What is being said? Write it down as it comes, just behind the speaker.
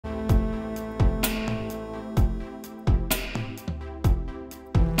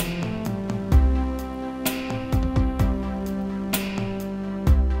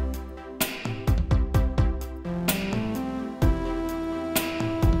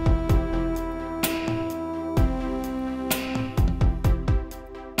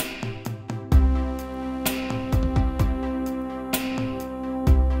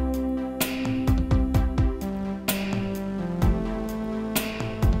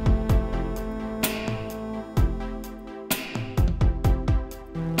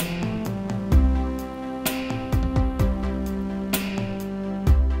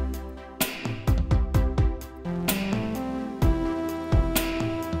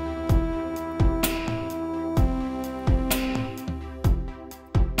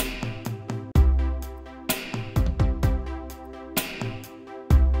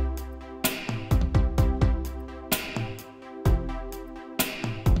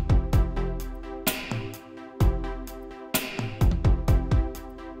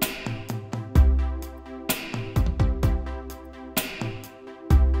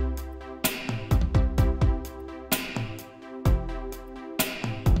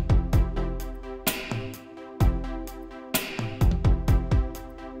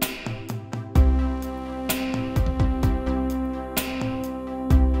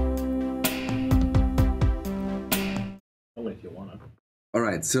All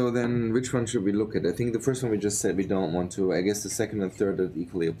right, so then which one should we look at? I think the first one we just said we don't want to. I guess the second and third that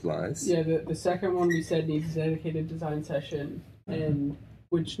equally applies. Yeah, the second one we said needs a dedicated design session, and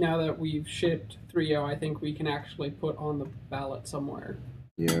which now that we've shipped 3.0, I think we can actually put on the ballot somewhere.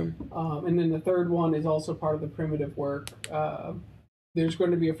 Yeah. And then the third one is also part of the primitive work. There's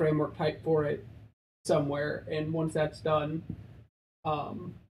going to be a framework type for it somewhere, and once that's done, I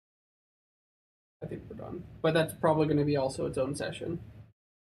think we're done. But that's probably going to be also its own session.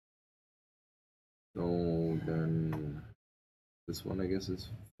 So then this one I guess is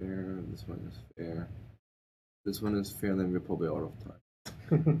fair, this one is fair. This one is fair, then we're probably out of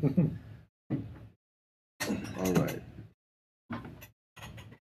time. All right.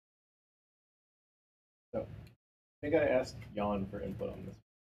 So, I think I asked Jan for input on this.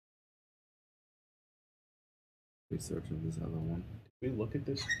 Research on this other one. Did we look at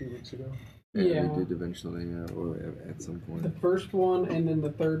this 2 weeks ago? Yeah. We did eventually, or at some point. The first one and then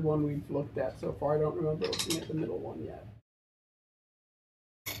the third one we've looked at so far. I don't remember looking at the middle one yet.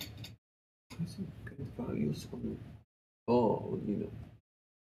 Some good values on. Oh, you know.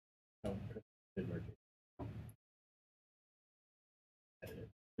 Oh, Chris did merge it. Edit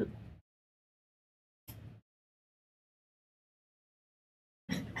it.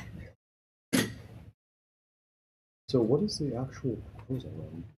 So what is the actual proposal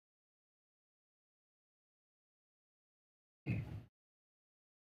then?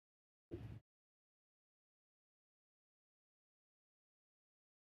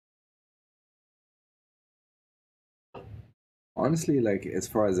 Honestly, like, as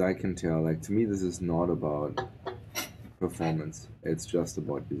far as I can tell, like, to me this is not about performance. It's just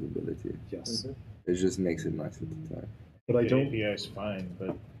about usability. Yes. It just makes it nicer to type. But I The don't API is fine,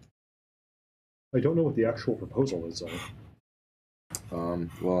 but know what the actual proposal is though.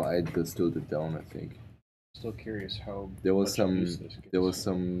 Well, I distilled it down, I think. still curious how There was much some use this gets. there was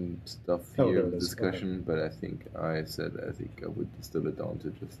some stuff Oh, here there in it is. discussion, but I think I would distill it down to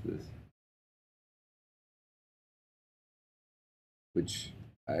just this. Which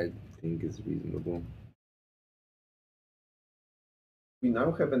I think is reasonable. We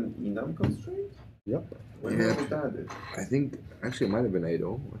now have an enum constraint? Yep. When Yeah. was it added? I think actually it might have been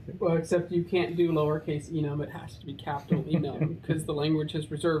 8.0, I think. Well, except you can't do lowercase enum. It has to be capital enum because the language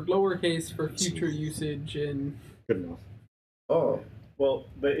has reserved lowercase for future usage. And Good enough. Oh, Well,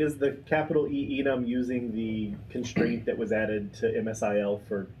 but is the capital E enum using the constraint that was added to MSIL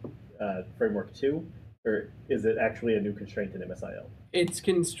for Framework 2? Or is it actually a new constraint in MSIL? it's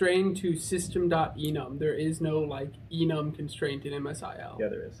constrained to system.enum. There is no like enum constraint in MSIL. Yeah,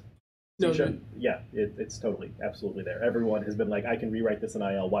 there is. No, Yeah, it's totally, absolutely there. Everyone has been like, I can rewrite this in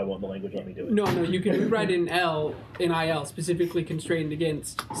IL. Why won't the language let me do it? no, you can rewrite in IL specifically constrained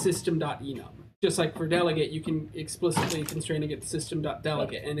against system.enum. Just like for delegate, you can explicitly constrain against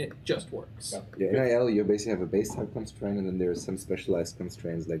system.delegate, and it just works. Yeah, in IL you basically have a base type constraint, and then there's some specialized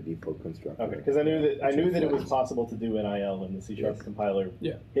constraints like default constructor. Okay, because I knew that it was possible to do in IL, and the C# compiler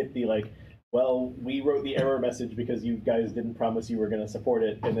hit the like, well, we wrote the error message because you guys didn't promise you were going to support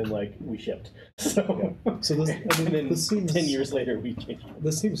it, and then like we shipped. So, So this, and then this seems 10 years later we changed it.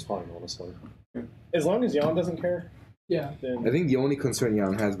 This seems fine, honestly. As long as Jan doesn't care. Yeah. Then, I think the only concern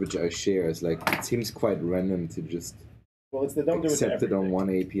Jan has, which I share, is like it seems quite random to just well, it's the don't do it to accept it on everything. one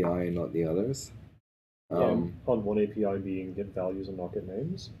API and not the others. On one API being get values and not get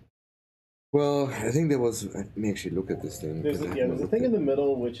names. Well, I think there was. Let me actually look at this thing. There's a thing in the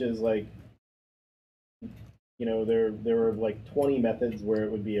middle which is like, you know, there were like 20 methods where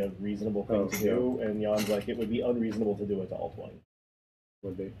it would be a reasonable thing to do, and Jan's like, it would be unreasonable to do it to all 20.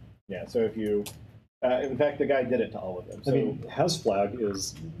 Would be. Yeah, so if you, in fact, the guy did it to all of them. So, I mean, hasFlag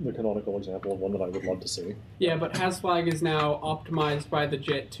is the canonical example of one that I would love to see. Yeah, but hasFlag is now optimized by the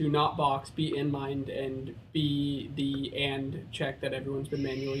JIT to not box, be inlined, and be the and check that everyone's been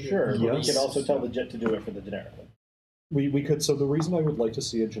manually doing. sure, but Yes. you can also tell the JIT to do it for the generic one. We could, so the reason I would like to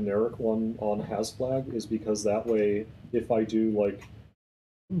see a generic one on hasFlag is because that way, if I do like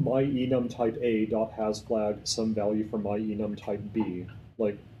my enum type A dot hasFlag some value for my enum type B,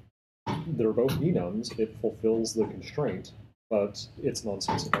 like they're both enums, it fulfills the constraint, but it's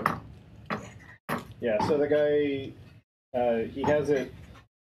nonsensical. Yeah, so the guy, he has it,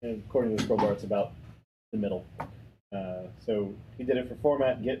 and according to the scroll bar, it's about the middle. So he did it for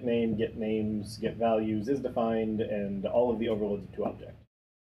format, get name, get names, get values is defined, and all of the overloads to object.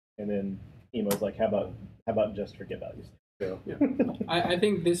 And then Emo's like, how about just for get values? Yeah. I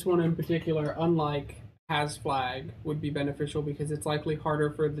think this one in particular, unlike hasFlag, would be beneficial because it's likely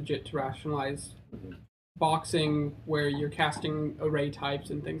harder for the JIT to rationalize boxing where you're casting array types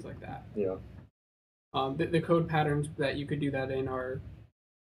and things like that. Yeah. The code patterns that you could do that in are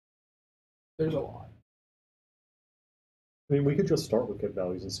There's a lot. I mean, we could just start with get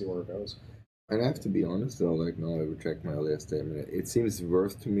values and see where it goes. And I have to be honest though, like now I retract my earlier statement. It seems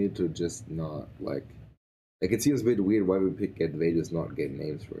worse to me to just not like it seems a bit weird why we pick get values, not get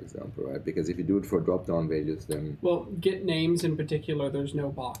names, for example, right? Because if you do it for drop down values, then Well, get names in particular, there's no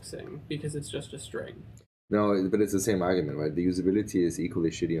boxing because it's just a string. no, but it's the same argument, right? The usability is equally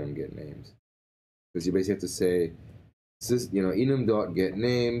shitty on get names because you basically have to say, enum dot get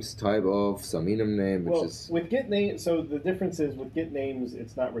names type of some enum name, which Well, is with get name, so the difference is with get names,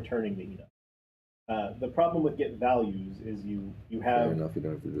 it's not returning the enum. The problem with get values is you fair have enough. You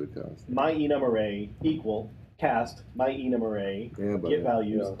don't have to do the cast. my enum array equal cast my enum array Yeah, but get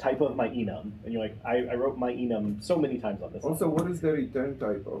values type of my enum, and you're like, I wrote my enum so many times on this. Also, what is the return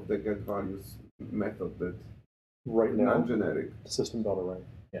type of the get values method that Right now, non-generic? system.array.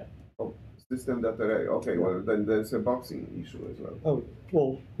 Oh, system.array. Okay, well then there's a boxing issue as well. Oh,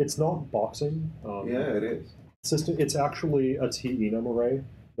 well, it's not boxing. Yeah, it is. System. It's actually a tenum array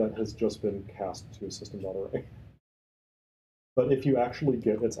that has just been cast to a system.array. But if you actually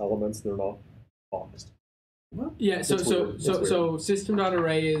get its elements, they're not boxed. Yeah, so It's so weird. so It's so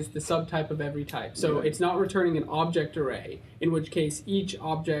system.array is the subtype of every type. So Yeah. it's not returning an object array, in which case each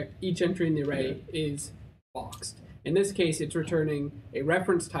entry in the array is boxed. In this case, it's returning a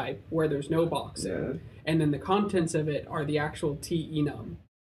reference type where there's no boxing, Yeah. and then the contents of it are the actual tenum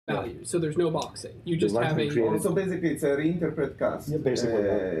values. So there's no boxing. You just have a runtime Also, basically, it's a reinterpret cast. Yeah, basically,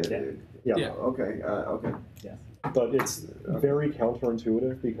 Yeah. Yeah. Okay. Okay. Yes. But it's very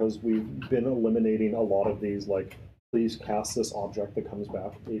counterintuitive because we've been eliminating a lot of these, like, please cast this object that comes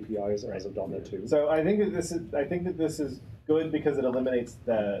back APIs as of .NET 2. So I think that this is good because it eliminates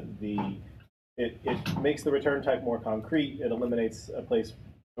it makes the return type more concrete. It eliminates a place,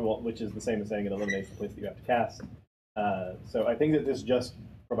 which is the same as saying it eliminates the place that you have to cast. So I think that this just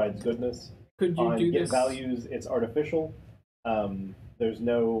provides goodness. Could you On do get this? values, it's artificial. There's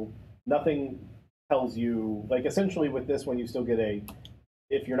nothing tells you, like essentially with this one, you still get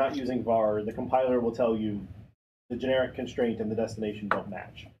if you're not using var, the compiler will tell you the generic constraint and the destination don't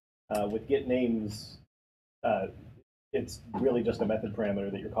match. With get names, it's really just a method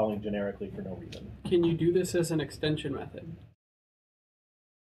parameter that you're calling generically for no reason. Can you do this as an extension method?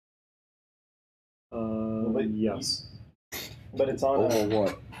 But Yes. But it's on over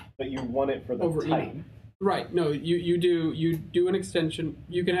what? but you want it for the Over type. enum. Right. No, you do an extension.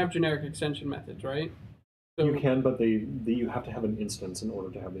 You can have generic extension methods, right? So, You can, but you have to have an instance in order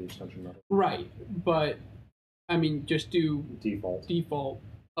to have the extension method. right, but I mean, just do Default.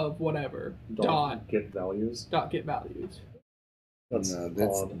 of whatever dot get values. get values. That's No,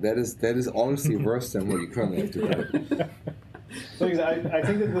 odd. that is honestly worse than what you currently have to do. So I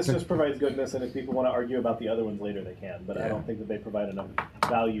think that this just provides goodness, and if people want to argue about the other ones later, they can. But I Yeah. don't think that they provide enough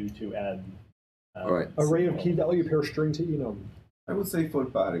value to add. All right. Array of key value pair string to enum. I would say for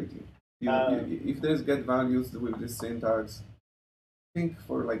parity. If there's get values with this syntax, I think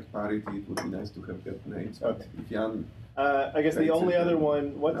for like parity, it would be nice to have get names. But Okay. if Jan, I guess the Thanks, only and other then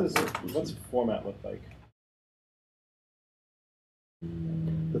one. that's What's format look like?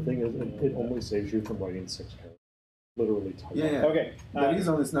 The thing is, it only saves you from writing 6 characters. Literally type. yeah. Okay. The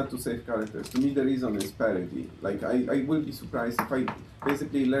reason is not to save characters. To me, the reason is parity. Like, I will be surprised if I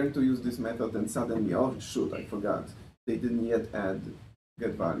basically learn to use this method and suddenly, oh shoot, I forgot. They didn't yet add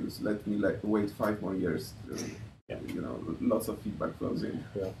get values. Let me wait 5 more years. Yeah. Lots of feedback flows in.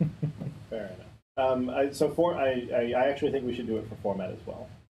 Yeah. Fair enough. I actually think we should do it for format as well,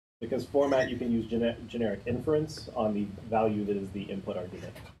 because format you can use generic inference on the value that is the input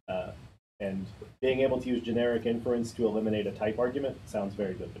argument, and being able to use generic inference to eliminate a type argument sounds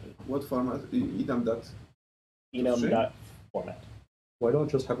very good to me. What format? Enum dot. Enum.format. Why don't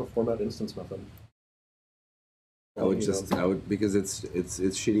just have a format instance method? Because it's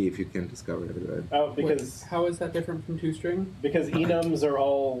shitty if you can't discover it, right? Oh, because How is that different from toString? enums are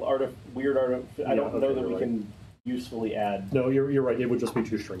all weird. I don't know okay, that we you're can usefully add. No, you're right. It would just be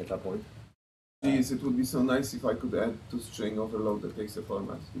toString at that point. Geez, it would be so nice if I could add to string overload that takes a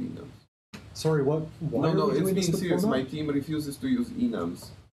format to enums. Sorry, what? Why No, are we it's doing this being with serious. format? My team refuses to use enums,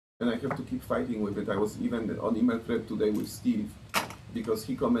 and I have to keep fighting with it. I was even on email thread today with Steve, because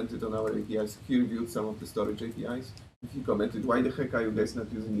he commented on our APIs. He reviewed some of the storage APIs. He commented, why the heck are you guys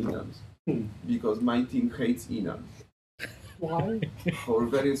not using enums? Because my team hates enums. Why? For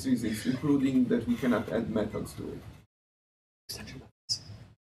various reasons, including that we cannot add methods to it. Extension methods.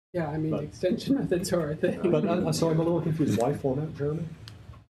 Yeah, I mean, But- extension methods are a thing. But so I'm a little confused. Why format, Jeremy?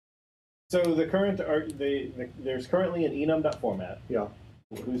 So there's currently an enum.format Yeah.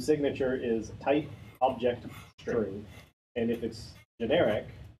 whose signature is type object string. String. And if it's generic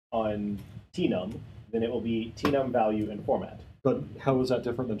on tnum, then it will be tnum value and format. But how is that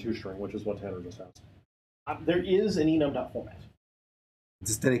different than toString, which is what Tanner just asked? There is an enum.format.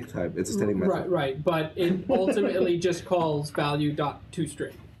 It's a static type. It's a static method. Right. But it ultimately just calls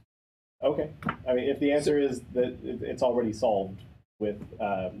value.toString. Okay. I mean, if the answer is that it's already solved with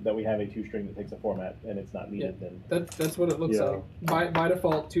that we have a toString that takes a format and it's not needed, then that's what it looks like. By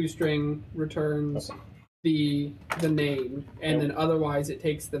default, toString returns the name, and then otherwise it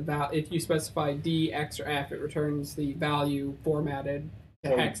takes the if you specify D, X, or F, it returns the value formatted to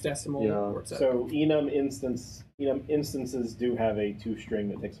hexadecimal or etc. So enum instances do have a toString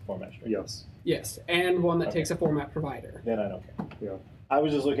that takes a format string. Yes, and one that takes a format provider. Then I don't care. Yeah. I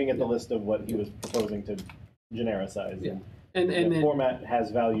was just looking at the list of what he was proposing to genericize. Yeah. And then format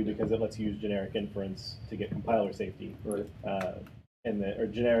has value because it lets you use generic inference to get compiler safety. Right. Or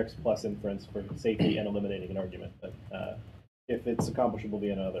generics plus inference for safety and eliminating an argument. But if it's accomplishable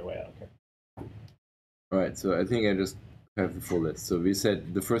via another way, I don't care. All right, so I think I just have the full list. So we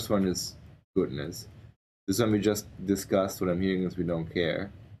said the first one is goodness. This one we just discussed. What I'm hearing is we don't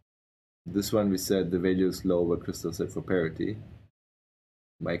care. This one we said the value is low, but Crystal said for parity.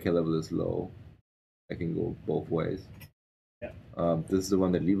 My care level is low. I can go both ways. Yeah. This is the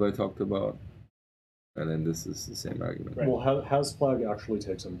one that Levi talked about. And then this is the same argument. Right. Well, has flag actually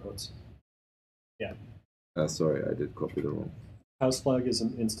takes inputs. Yeah. Sorry, I did copy the wrong. Has flag is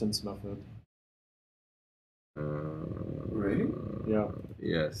an instance method. Really? Yeah.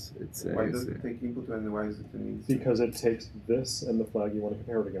 Yes, it's Why does it take input and why is it an instance? Because it takes this and the flag you want to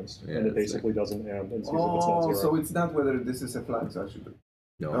compare it against, Yeah, and it it's basically does an and sees if it's not zero. So it's not whether this is a flag, actually.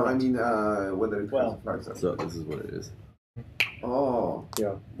 No. I mean, whether it has a flag. So this is what it is. Oh.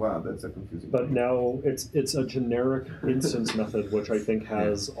 Yeah. Wow, that's a confusing. But now it's a generic instance method, which I think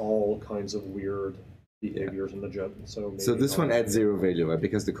has all kinds of weird behaviors in the JIT. So this one adds zero value, right?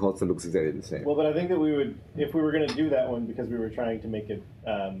 Because the code still looks exactly the same. Well, but I think that we would, if we were going to do that one, because we were trying to make it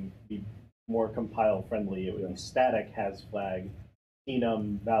be more compile friendly, it would be static has flag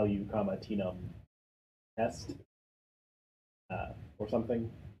tnum value comma tnum test or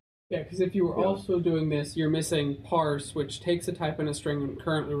something. Yeah, because if you were also doing this, you're missing parse, which takes a type in a string and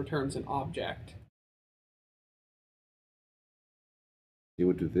currently returns an object. You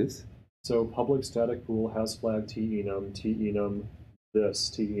would do this? So public static pool has flag tenum, this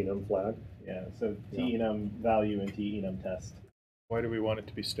tenum flag. Yeah, so tenum value and tenum test. Why do we want it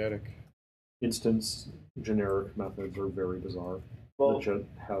to be static? Instance generic methods are very bizarre. Well, the JIT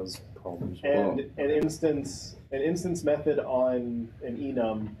has problems. And an instance method on an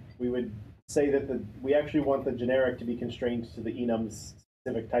enum, we would say that we actually want the generic to be constrained to the enum's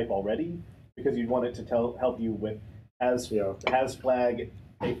specific type already, because you'd want it to help you with has flag,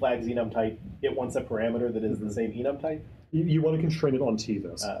 a flag's enum type, it wants a parameter that is the same enum type. You want to constrain it on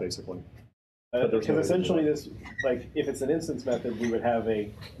this, basically. Because essentially this, like, if it's an instance method, we would have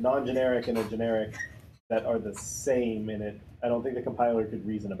a non-generic and a generic that are the same in it. I don't think the compiler could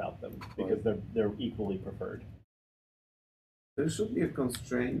reason about them, because they're equally preferred. There should be a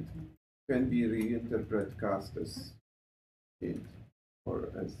constraint, can be reinterpret cast as int or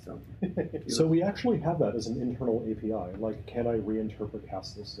as something. So we actually have that as an internal API. Like, can I reinterpret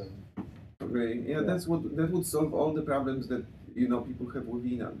cast this thing? Really? Yeah, that would solve all the problems that people have with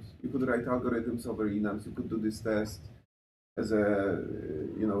enums. You could write algorithms over enums. You could do this test as a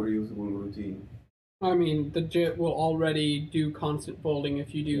reusable routine. I mean, the JIT will already do constant folding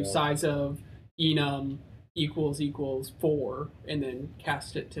if you do size of enum equals 4 and then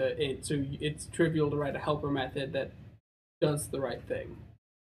cast it to int. So it's trivial to write a helper method that does the right thing.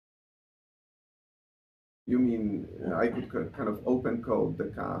 You mean I could kind of open code the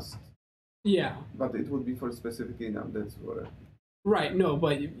cast? Yeah. But it would be for specific enum. That's what. Right. No,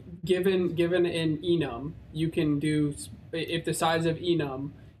 but given an enum, you can do, if the size of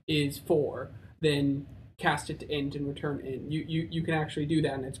enum is 4, then cast it to int and return int. You can actually do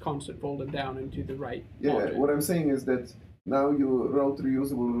that, and it's constant folded down into the right object. What I'm saying is that now you wrote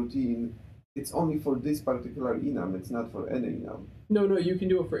reusable routine. It's only for this particular enum. It's not for any enum. No, you can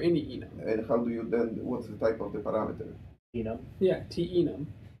do it for any enum. And how do you then? What's the type of the parameter? Enum. Yeah, tenum.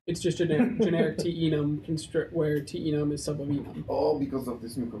 It's just a generic tenum where tenum is sub of enum. Oh, because of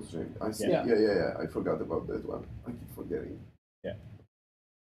this new constraint. I see. Yeah. I forgot about that one. I keep forgetting. Yeah.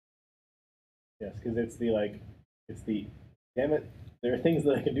 Yes, because it's the damn it. There are things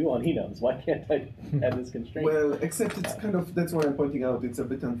that I can do on enums. Why can't I add this constraint? Well, except it's kind of, that's why I'm pointing out it's a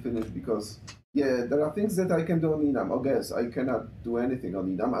bit unfinished because, there are things that I can do on enum. I guess I cannot do anything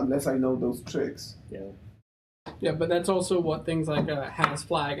on enum unless I know those tricks. Yeah. Yeah, but that's also what things like has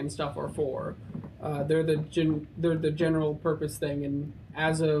flag and stuff are for. They're the general purpose thing, and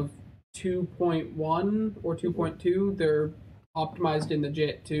as of 2.1 or 2.2, they're optimized in the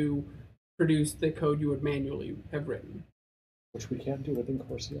JIT to produce the code you would manually have written. Which we can't do within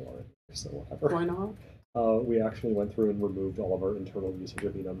Core CLR, so whatever. Why not? We actually went through and removed all of our internal usage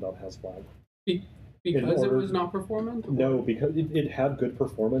of enum.hasFlag. Because it was not performant? Or? No, because it had good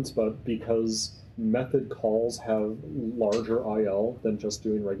performance, but because method calls have larger IL than just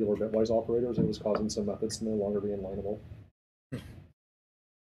doing regular bitwise operators, it was causing some methods to no longer be inlineable.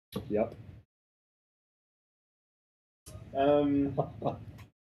 Yep.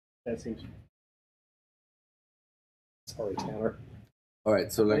 That seems. Sorry, Tanner. All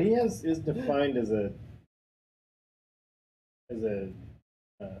right, so like He is defined as a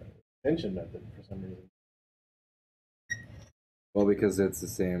extension method for some reason. well because it's the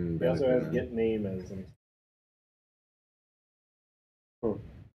same. He also has benefit, get name as an.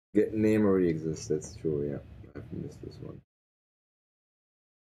 Get name already exists. That's true. Yeah, I've missed this one.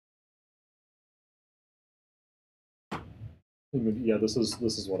 Yeah, this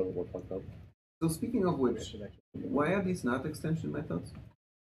is what it would look like though. So speaking of which, why are these not extension methods?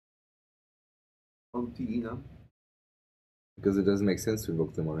 On TENUM? Because it doesn't make sense to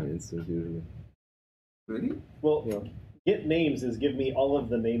invoke them on an instance usually. Really? Well, Yeah. get names is give me all of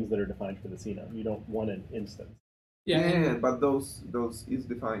the names that are defined for the CNUM. You don't want an instance. Yeah. But those is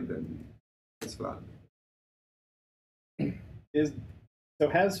defined and it's flag. So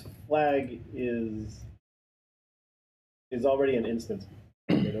has flag is already an instance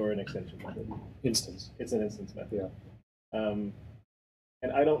method or an extension method. Instance. It's an instance method. Yeah.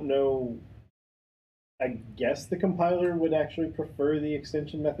 And I don't know. I guess the compiler would actually prefer the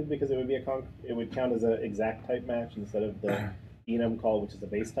extension method because it would be it would count as an exact type match instead of the enum call, which is a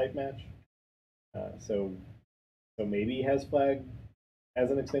base type match. So maybe has flag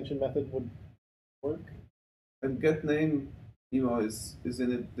as an extension method would work. And get name, is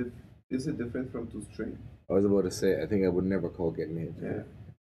it different from toString? I was about to say, I think I would never call get name. Yeah.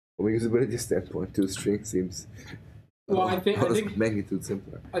 From a usability standpoint, toString seems Well, I think magnitude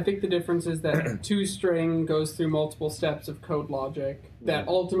simpler. I think the difference is that toString goes through multiple steps of code logic that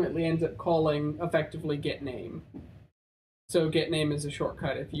ultimately ends up calling effectively get name. So get name is a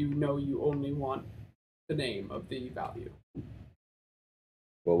shortcut if you know you only want the name of the value.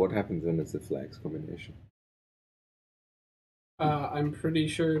 Well, what happens when it's a flags combination? I'm pretty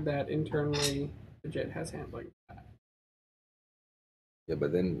sure that internally the JIT has handling for that. Yeah,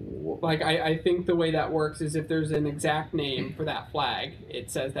 but then Like I think the way that works is if there's an exact name for that flag, it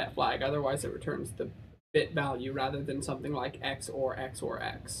says that flag. Otherwise, it returns the bit value rather than something like X or X or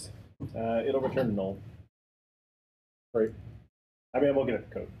X. It'll return null. Right. I mean, I'm looking at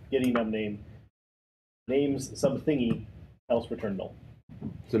the code. Get enum name. Names sub thingy, else return null.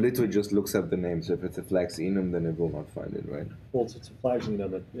 So literally just looks up the name. So if it's a flags enum, then it will not find it, right? Well, it's a flags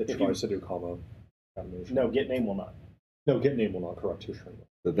enum. It tries to do comma combination. No, get name will not. No, get name will not correct toString.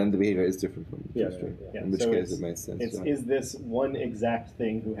 But then the behavior is different from Yeah, toString. Yeah, In which so case it makes sense. It's yeah. is this one exact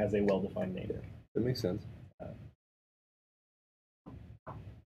thing who has a well-defined name? Yeah. That makes sense.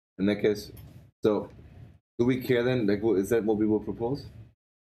 In that case, so do we care then? Like, is that what we will propose?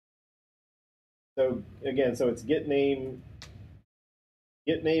 So again, so it's get name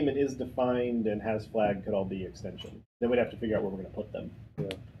and is defined and has flag could all be extension. Then we'd have to figure out where we're going to put them.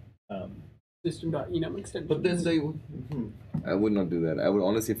 Yeah. System.enum extension. But then they would. I would not do that. I would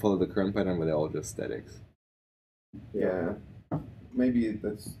honestly follow the current pattern where they're all just statics. Yeah. Maybe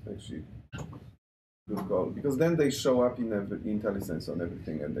that's actually a good call. Because then they show up in IntelliSense on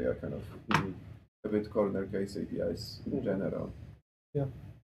everything and they are kind of a bit corner case APIs in general. Yeah.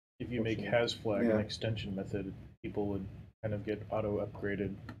 If you make hasFlag Yeah. an extension method, people would kind of get auto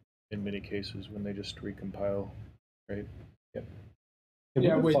upgraded in many cases when they just recompile, right? Can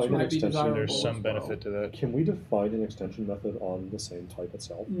Yeah, we which define an might be extension? desirable. There's as some well. benefit to that. Can we define an extension method on the same type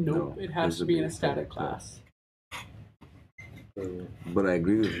itself? Nope, No, it has there's to a be in a big static static, yeah. class. But I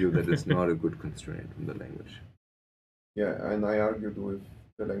agree with you that it's not a good constraint from the language. Yeah, and I argued with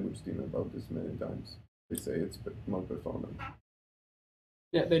the language team about this many times. They say it's more performant.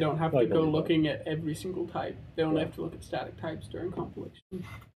 Yeah, they don't have I to go believe that. looking at every single type. They only Yeah. have to look at static types during compilation.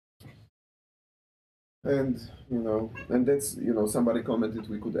 And, and that's, somebody commented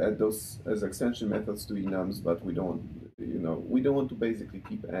we could add those as extension methods to enums, but we don't want to basically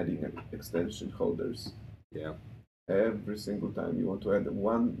keep adding extension holders. Yeah. Every single time you want to add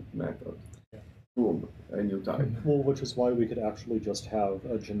one method, boom, a new type. Well, which is why we could actually just have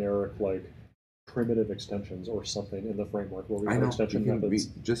a generic, like, primitive extensions or something in the framework where we I have know. extension We methods.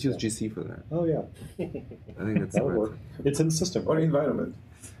 just use Yeah. GC for that. Oh, yeah. I think that's That would the work. It's in the system. Or right? environment.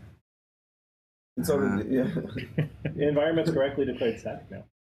 It's already, yeah. The environment's correctly declared static now.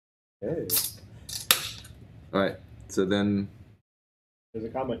 Hey. Alright, so then There's a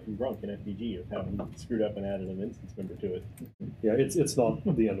comment from Brunk in FBG of how he screwed up and added an instance member to it. Yeah, it's not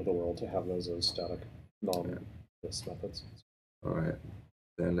the end of the world to have those as static non-this methods. alright.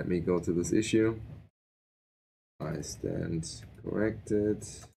 Then let me go to this issue. I stand corrected.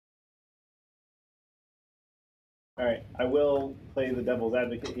 All right, I will play the devil's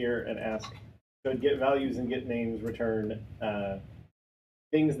advocate here and ask, should get values and get names return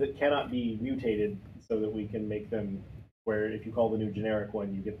things that cannot be mutated so that we can make them where if you call the new generic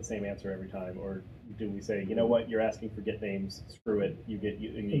one, you get the same answer every time? Or do we say, you know what, you're asking for get names, screw it, you get a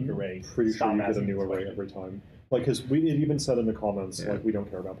unique array. Pretty sure Stop you get a asking new this array question. every time. Like, because it even said in the comments, Yeah. like, we don't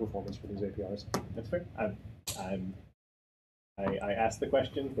care about performance for these APIs. That's fair. I asked the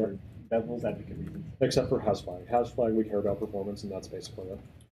question for devil's advocate reasons. Except for hasflag. Hasflag, we care about performance, and that's basically it.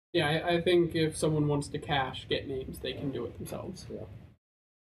 Yeah, I think if someone wants to cache get names, they can do it themselves.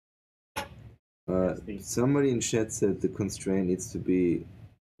 Somebody in chat said the constraint needs to be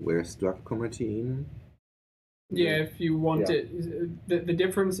where struct comma team. Yeah, if you want Yeah. it, the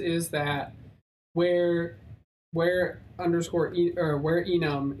difference is that where underscore or where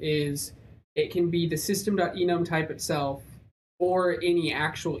enum is, it can be the system.enum type itself or any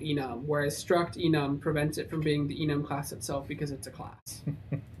actual enum, whereas struct enum prevents it from being the enum class itself because it's a class.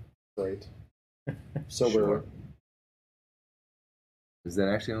 Great. So Sure. Is that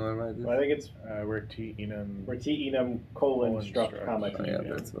actually how I write this? Well, I think it's We're T enum. where T enum colon Colon struct struct. comma Oh, T yeah, enum.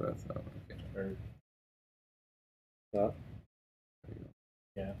 that's what I thought. Okay. Or, that.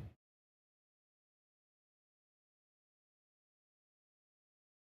 yeah.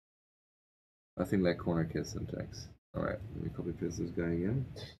 Nothing like corner case syntax. Alright, let me copy paste this guy again.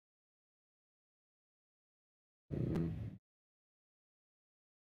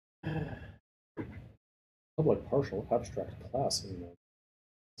 Public partial abstract class anymore.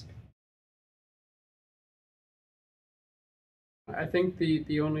 I think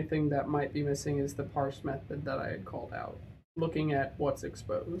the only thing that might be missing is the parse method that I had called out, looking at what's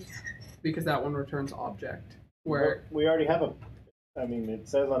exposed, because that one returns object. Where we already have a, I mean, it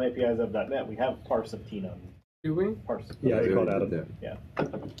says on APIs.net we have parse of TNUM. do we? Parse. Yeah, we it got already added. did Yeah.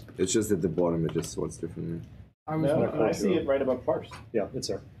 that. It's just at the bottom it just sorts differently. I was No, looking I at- see it right above parse. Yeah, it's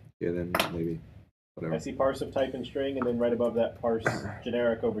there. Yeah, then maybe. I Whatever. see parse of type and string, and then right above that parse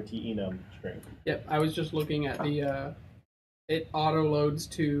generic over T enum string. Yep, I was just looking at the it auto loads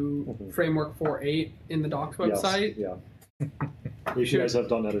to Mhm. framework 4.8 in the docs website. Yes, yeah. APIs have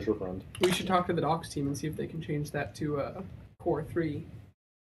done that as your friend. We should talk to the docs team and see if they can change that to core 3.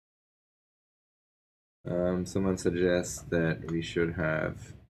 Someone suggests that we should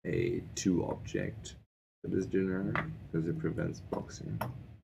have a to object for this generic because it prevents boxing.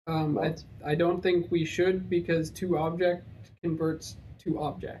 I don't think we should because to object converts to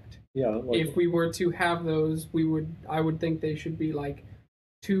object. Yeah, like, If we were to have those, I would think they should be like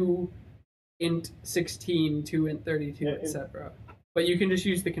 2 int 16, 2 int 32, Yeah, etc. But you can just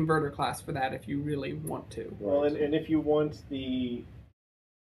use the converter class for that if you really want to. Well, and if you want the,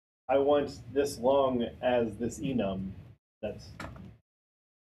 I want this long as this enum, that's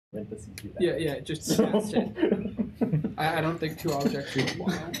parentheses do that. Yeah, just cast it. I don't think two objects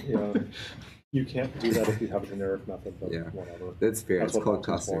worthwhile. yeah. You can't do that if you have a generic method, but Yeah. whatever. That's fair. That's It's what called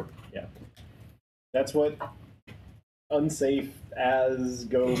box is custom. for. That's what unsafe as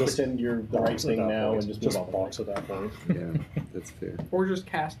go Just pretend you're the right Box at thing that now point. and just move on. box at that point. Yeah, that's fair. Or just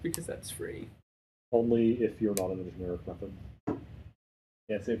cast because that's free. Only if you're not in a generic method.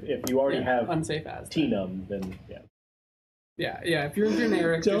 Yes, if you already Yeah, have unsafe as. then. tnum, then yeah. Yeah, if you're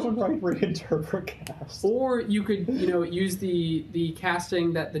generic. just- Downright reinterpret cast. Or you could, use the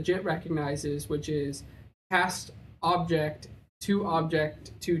casting that the JIT recognizes, which is cast object to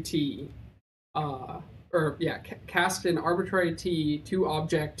T, cast an arbitrary T to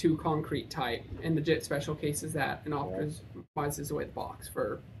object to concrete type, and the JIT special cases that and optimizes away the box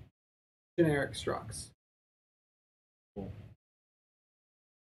for generic structs.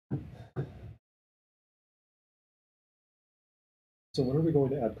 So when are we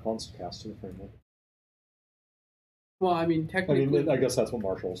going to add const cast to the framework? Well, I mean, I technically, mean, I guess that's what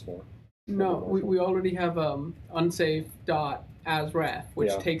Marshall's for. no, we already have unsafe dot as ref,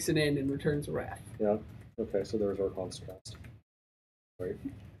 which Yeah. takes it in and returns a ref, Yeah. Okay, so there's our const cast. Right.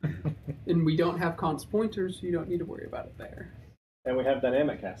 and we don't have const pointers, so you don't need to worry about it there. And we have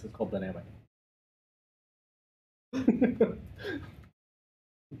dynamic cast. It's called dynamic.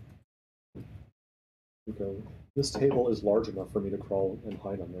 Okay. This table is large enough for me to crawl and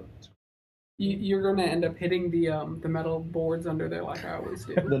hide under. You're going to end up hitting the metal boards under there like I always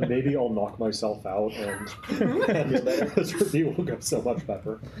do. Then maybe I'll knock myself out and this review will go so much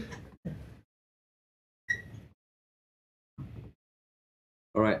better.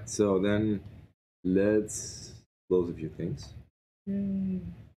 All right, so then let's close a few things.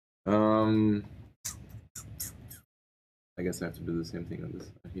 I guess I have to do the same thing on this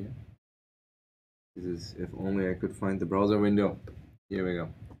side here. This is if only I could find the browser window. Here we go.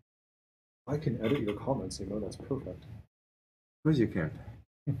 I can edit your comments, Emo. That's perfect. Of course you can.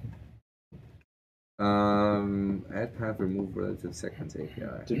 Add path remove relative segments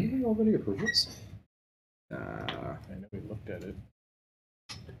API. Didn't we already approve this? I know we looked at it.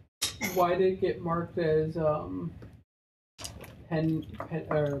 Why did it get marked as pen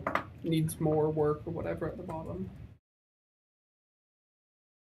or needs more work or whatever at the bottom?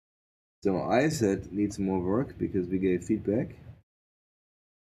 So I said needs more work because we gave feedback.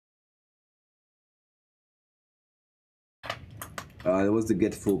 It was the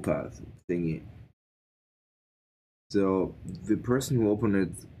get full path thingy. So the person who opened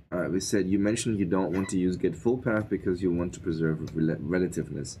it, we said you mentioned you don't want to use get full path because you want to preserve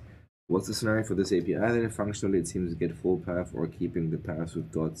relativeness. What's the scenario for this API? Then functionally it seems get full path or keeping the paths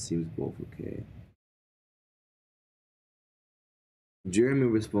with dots seems both okay. Jeremy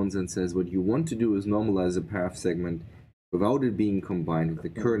responds and says what you want to do is normalize a path segment without it being combined with the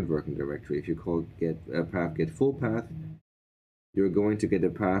current working directory. If you call path get full path, you're going to get a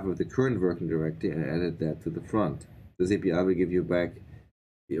path of the current working directory and edit that to the front. This API will give you back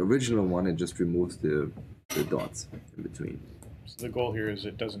the original one and just removes the dots in between. So the goal here is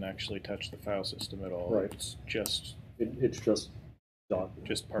it doesn't actually touch the file system at all. Right. It's just It's just dot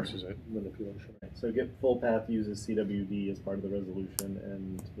parses it. manipulation. Right. So get full path uses CWD as part of the resolution,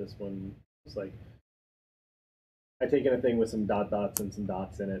 and this one is like I take in a thing with some dots and some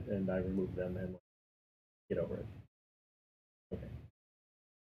dots in it, and I remove them and get over it. Okay.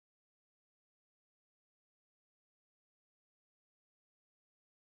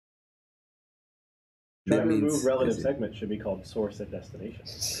 Trying to remove relative segment should be called source at destination.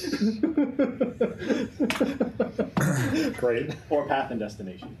 Great. Or path and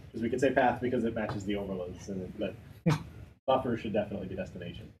destination. Because we could say path because it matches the overloads, but buffer should definitely be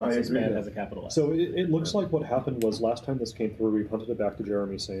destination. Also, span has a capital S. So it looks like what happened was last time this came through, we punted it back to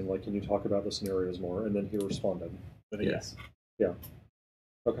Jeremy saying, like, can you talk about the scenarios more? And then he responded. With a yes. Yeah.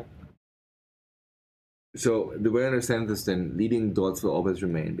 Okay. So the way I understand this then, leading dots will always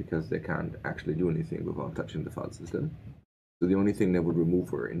remain because they can't actually do anything without touching the file system. So the only thing that would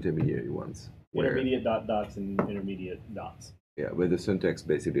remove were intermediary ones. Intermediate dots and intermediate dots. Yeah, where the syntax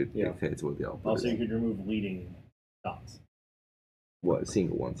basically dictates what the output Also, is. you could remove leading dots. Well,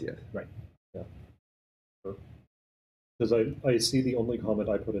 single ones, yes. Right. Yeah. Because I see the only comment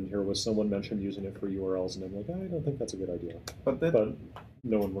I put in here was someone mentioned using it for URLs, and I'm like, I don't think that's a good idea. But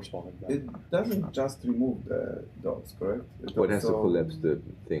no one responded back. it doesn't just remove the dots, correct? It has to collapse the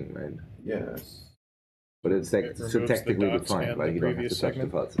thing, right? Yes. But it's like, so removes the technically dots defined, and like the you don't have to previous touch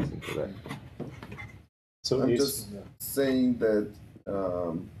segment? the file system for that. So I'm just saying that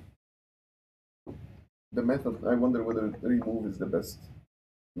the method, I wonder whether remove is the best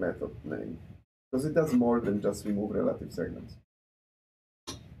method name. Because it does more than just remove relative segments.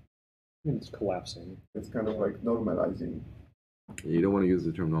 it's collapsing. It's kind of like normalizing. You don't want to use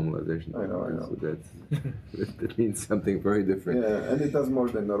the term normalization. I know. So that means something very different. Yeah, and it does more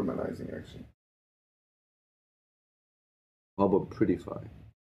than normalizing, actually. How about prettify?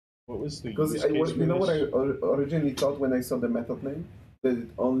 What was the Because use case you know for what I this? originally thought when I saw the method name? That it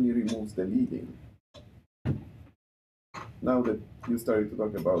only removes the leading. Now that you started to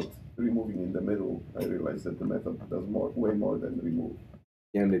talk about removing in the middle, I realized that the method does way more than remove.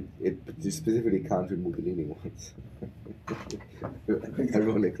 Yeah, and it specifically can't remove the leading ones.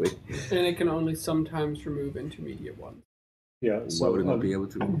 Ironically. And it can only sometimes remove intermediate ones. Yeah, Why would it not be able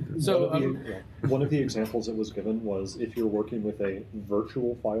to? So, one of the examples that was given was if you're working with a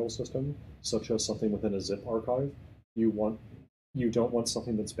virtual file system, such as something within a zip archive, you don't want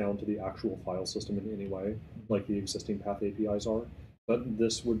something that's bound to the actual file system in any way, like the existing path APIs are. But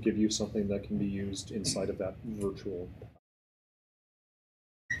this would give you something that can be used inside of that virtual.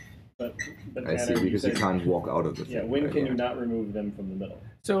 But I see, Tanner, because you can't walk out of the thing. Yeah, when right? can you not remove them from the middle?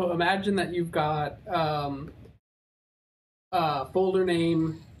 So imagine that you've got folder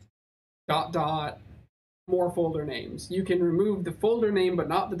name, ... more folder names. You can remove the folder name, but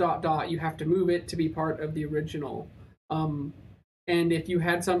not the ... You have to move it to be part of the original. And if you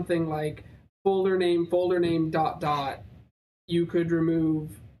had something like folder name, ... you could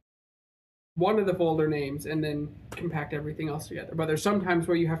remove one of the folder names and then compact everything else together. But there's sometimes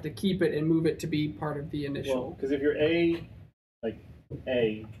where you have to keep it and move it to be part of the initial. Well, because if you're A, like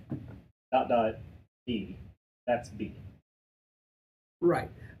A, ... B, that's B. Right.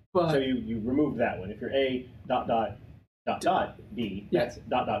 But So you remove that one. If you're A, ... .b. Yeah.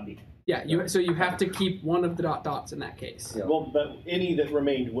 That's .b. Yeah, so you have to keep one of the dots in that case. Yeah. Well, but any that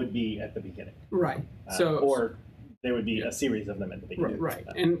remained would be at the beginning. Right. Or there would be a series of them at the beginning. Right.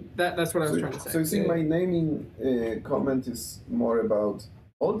 And that's what I was trying to say. So you see, my naming comment is more about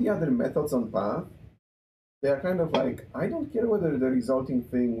all the other methods on path. They are kind of like, I don't care whether the resulting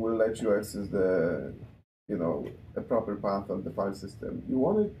thing will let you access the, a proper path on the file system. You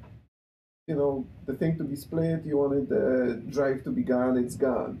want it, the thing to be split. You wanted the drive to be gone. It's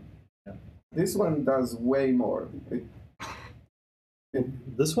gone. Yeah. This one does way more.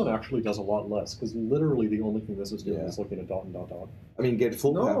 This one actually does a lot less, because literally the only thing this is doing Yeah. is looking at dot and dot dot. I mean, get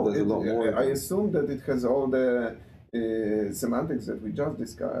full path does a lot more. I assume that it has all the semantics that we just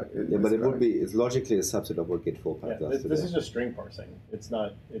discussed. Yeah, but it's logically a subset of what get full path Yeah, does. this today. is just string parsing. It's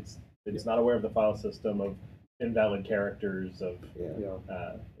not aware of the file system, of invalid characters, of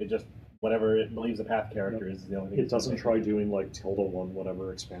Yeah. it just whatever it believes a path character is the only thing. It doesn't try doing like tilde1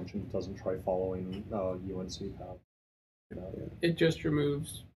 whatever expansion. It doesn't try following UNC path. It just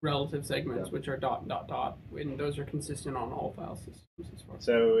removes relative segments, which are dot, and those are consistent on all file systems as far as.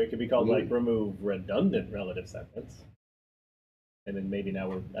 So it could be called like remove redundant relative segments. And then maybe now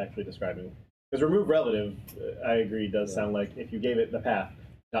we're actually describing, because remove relative, I agree, does sound like if you gave it the path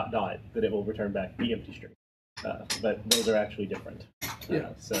dot that it will return back the empty string. But those are actually different.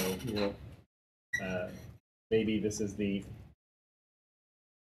 So maybe this is the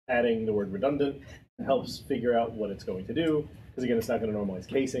adding the word redundant helps figure out what it's going to do. Because again, it's not going to normalize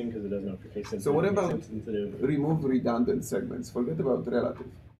casing because it doesn't know if your case sensitive. So what about sensitive. remove redundant segments? Forget about relative,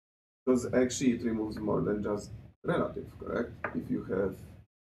 because actually it removes more than just relative, correct? If you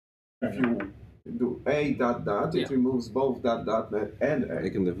do a dot dot, it removes both dot dot and a. I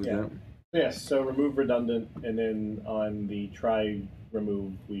can live with that. Yes. So remove redundant, and then on the try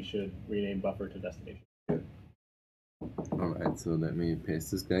remove, we should rename buffer to destination. Alright, so let me paste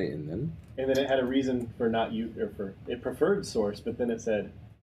this guy in then. And then it had a reason for it preferred source, but then it said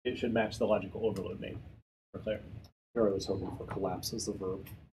it should match the logical overload name for clarity. Here I was hoping for collapse as the verb.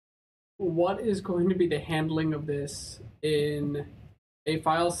 What is going to be the handling of this in a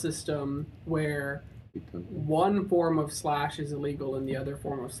file system where one form of slash is illegal and the other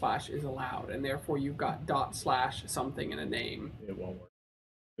form of slash is allowed, and therefore you've got dot slash something in a name? It won't work.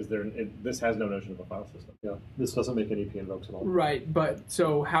 Because this has no notion of a file system. Yeah, this doesn't make any p invokes at all. Right, but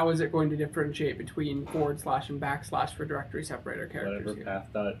so how is it going to differentiate between / and / for directory separator characters? Whatever path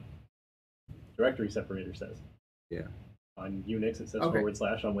dot directory separator says. Yeah. On Unix it says / on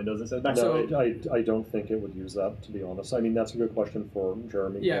Windows it says No, / I don't think it would use that, to be honest. I mean, that's a good question for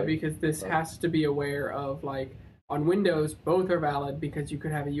Jeremy. Yeah, because this has to be aware of, like, on Windows, both are valid because you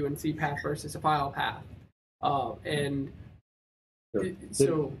could have a UNC path versus a file path. And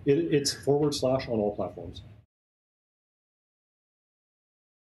so it's / on all platforms.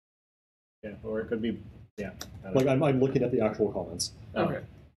 Yeah, or it could be, Like I'm looking at the actual comments. okay.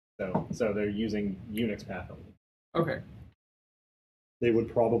 So they're using Unix path only. Okay. They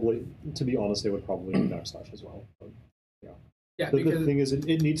would probably, to be honest, they would probably need / as well. But, Yeah, the because thing is, it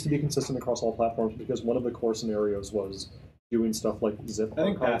needs to be consistent across all platforms because one of the core scenarios was doing stuff like zip. I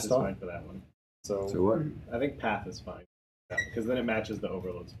think archive path is stuff. fine for that one. So what? I think path is fine. Because then it matches the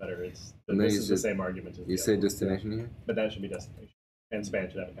overloads better. This you is the said- same argument as You the say other one. destination here? But that should be destination. And span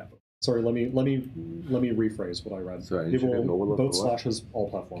should have a capital. Sorry, let me rephrase what I read. Sorry, you It should have will, overload both for what? slashes, all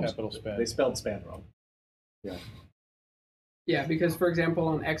platforms. Capital span. They spelled span wrong. Yeah, because for example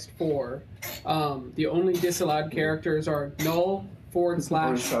on X4, the only disallowed characters are null, /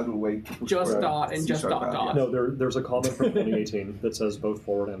 Subtle way to push just for a dot, and just C# dot path. dot. No, there's a comment from 2018 that says both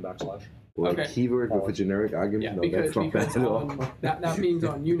forward and /. Or Okay. a keyword with a generic argument? Yeah, No, because that's not bad at all. that means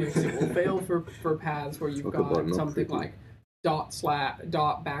on Unix it will fail for paths where you've Talk got about not something creepy. like /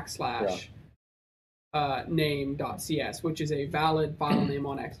 name.cs, which is a valid file name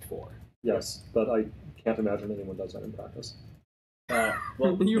on X4. Yes, but I can't imagine anyone does that in practice.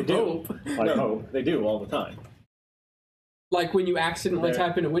 Well, You they hope. do. I No, hope. they do all the time. Like when you accidentally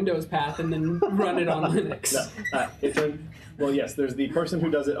type in a Windows path and then run it on Linux. No, well, yes, there's the person who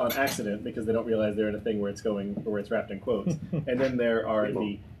does it on accident because they don't realize they're in a thing where it's wrapped in quotes. And then there are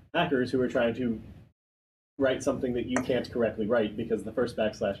the hackers who are trying to write something that you can't correctly write because the first /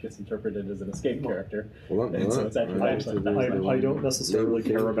 gets interpreted as an escape character. And so it's actually I don't necessarily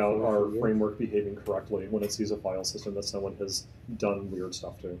care about our framework behaving correctly when it sees a file system that someone has done weird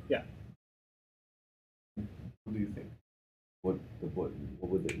stuff to. Yeah. What do you think? What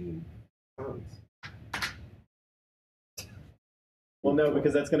would it mean? Well, no,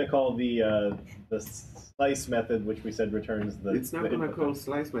 because that's going to call the slice method, which we said returns the. It's not the going to input call method.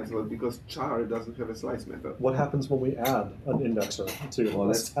 slice method because char doesn't have a slice method. What happens when we add an indexer to Well,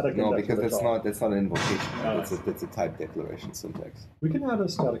 a static no, indexer because to char? that's not an invocation. Oh, That's a type declaration syntax. We can add a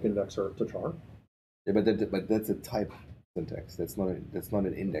static indexer to char. Yeah, but that's a type syntax. That's not an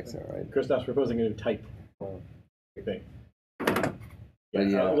indexer, right? Christoph's proposing a new type thing. Yeah,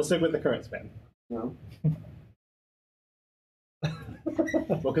 yeah. we'll stick with the current span. No?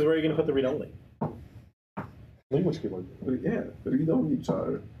 Well, because where are you going to put the read-only? Language keyword. Yeah, read only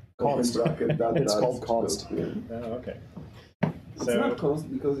char. Const. Open bracket, dot, It's dot, called const. Yeah. Oh, okay. It's So not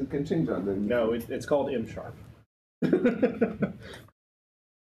const because it can change underneath. no, it's called imsharp.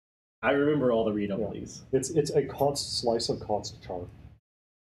 I remember all the read-onlys. It's a const slice of const char.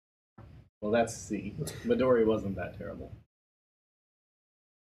 Well, that's C. Midori wasn't that terrible.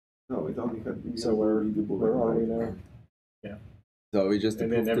 No, it only had So where readable. are we now? So we just And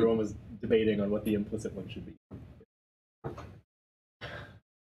then approved it. everyone was debating on what the implicit one should be.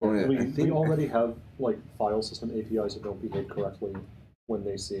 Oh, yeah, I We think already have like file system APIs that don't behave correctly when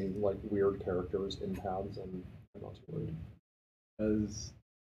they see like weird characters in paths, and I'm not too worried. Because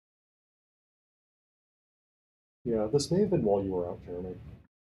Yeah, this may have been while you were out, Jeremy.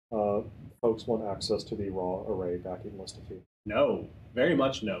 Folks want access to the raw array backing list of feet. no, very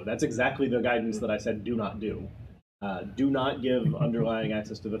much no. That's exactly the guidance that I said do not do. Do not give underlying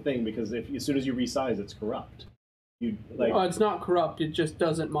access to the thing because as soon as you resize, it's corrupt. You like, Well, it's not corrupt. It just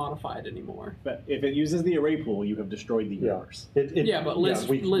doesn't modify it anymore. but if it uses the array pool, you have destroyed the Yeah. universe. Yeah, but list-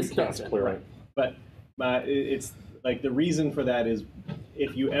 we list can't doesn't, clear right. it. But it's like the reason for that is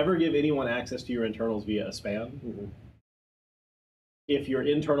if you ever give anyone access to your internals via a span, Mhm. if your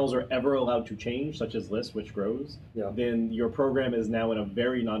internals are ever allowed to change, such as list, which grows, Yeah. then your program is now in a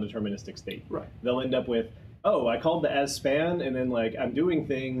very non-deterministic state. Right. They'll end up with, oh, I called the as span, and then like I'm doing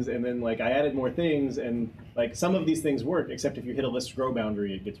things, and then like I added more things, and like some of these things work, except if you hit a list grow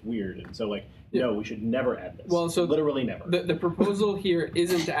boundary, it gets weird. And so like, no, we should never add this. Well, so literally never. The proposal here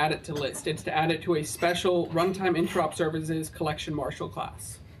isn't to add it to list. It's to add it to a special runtime interop services collection marshal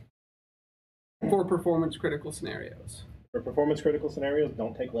class for performance critical scenarios. For performance critical scenarios,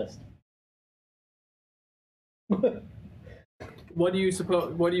 don't take list. What do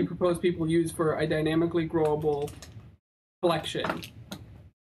you propose people use for a dynamically growable collection?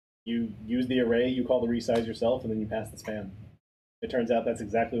 You use the array, you call the resize yourself, and then you pass the span. It turns out that's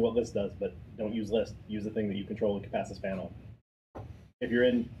exactly what list does, but don't use list. Use the thing that you control and can pass the span on. If you're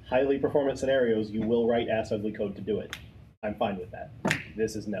in highly performant scenarios, you will write ass ugly code to do it. I'm fine with that.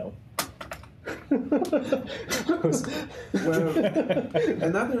 This is no. Well,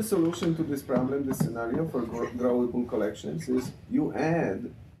 another solution to this problem, this scenario for growable collections is you add,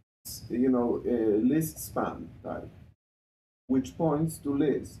 a list span type, which points to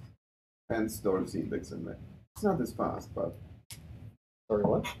list and stores index and length. It's not as fast, but Sorry,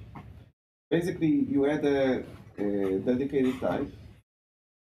 what? basically you add a dedicated type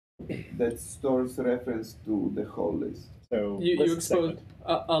that stores reference to the whole list. So You list expose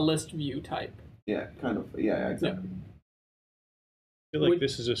segment. a list view type. Yeah, kind of. Yeah, exactly. I feel like Would-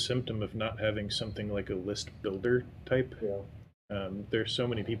 this is a symptom of not having something like a list builder type. Yeah. There's so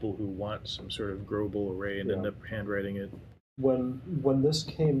many people who want some sort of growable array and end Yeah. up handwriting it. When this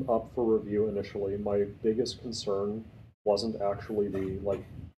came up for review initially, my biggest concern wasn't actually the like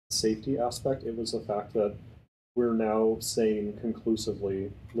safety aspect. It was the fact that we're now saying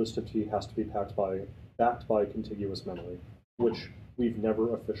conclusively list of T has to be backed by contiguous memory, which we've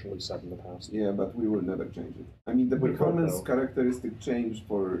never officially said in the past. Yeah, but we will never change it. I mean, the We could, performance though. characteristic change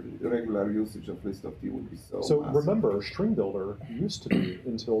for regular usage of list of T would be so So massive. remember, string builder used to be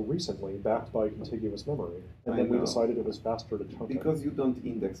until recently backed by contiguous memory, and I then we know. decided it was faster to chunk it. Because you don't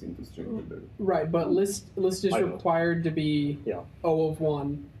index into string builder. Right, but list is I don't. required to be Yeah. O of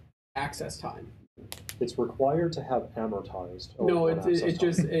 1 access time. It's required to have amortized. No, O1 access it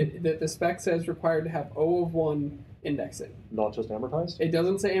just time. the spec says required to have O of 1 indexing. Not just amortized. It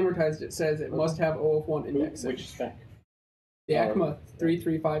doesn't say amortized. It says it must have O of 1 indexing. Which spec? The Um, ACMA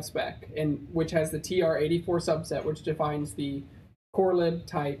 335 spec, and which has the TR84 subset, which defines the core lib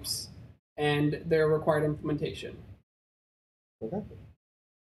types and their required implementation. Okay.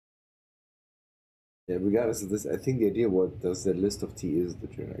 Yeah, regardless of this, I think the idea what does the list of T is the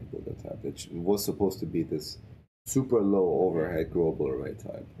generic builder type. It was supposed to be this super low overhead global array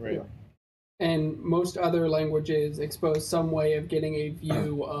type. Right. Yeah. And most other languages expose some way of getting a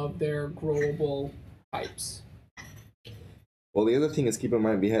view of their growable types. Well, the other thing is, keep in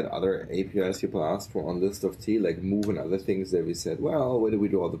mind, we had other APIs people asked for on list of T, like move and other things that we said, well, where do we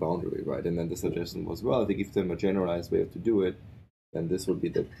draw the boundary, right? And then the suggestion was, well, if we give them a generalized way to do it, then this would be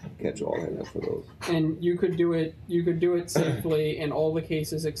the catch-all handler for those. And you could do it safely in all the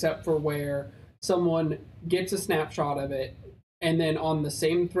cases except for where someone gets a snapshot of it and then on the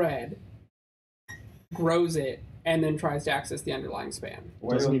same thread grows it and then tries to access the underlying span. It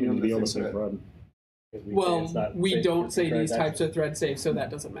doesn't even need to be on the same thread. Well, we don't say these types of thread safe, so that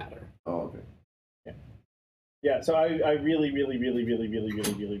doesn't matter. Oh, okay. Yeah, so I really, really, really, really, really,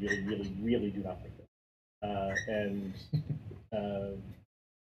 really, really, really, really, really do not like this.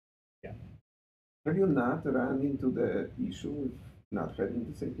 Yeah. Have you not run into the issue with not having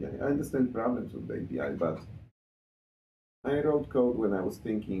this API? I understand problems with the API, but I wrote code when I was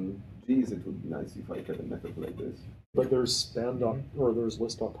thinking, geez, it would be nice if I had a method like this. But there's span or there's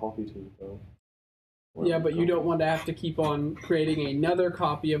list.copy too, though. Well, Yeah, but you don't want to have to keep on creating another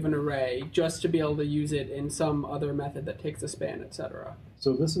copy of an array just to be able to use it in some other method that takes a span, etc.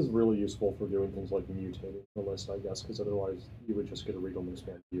 So this is really useful for doing things like mutating the list, I guess, because otherwise you would just get a read-only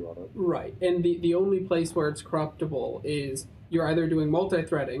span view out of it. Right, and the only place where it's corruptible is you're either doing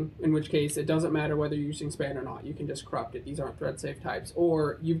multi-threading, in which case it doesn't matter whether you're using span or not, you can just corrupt it, these aren't thread-safe types,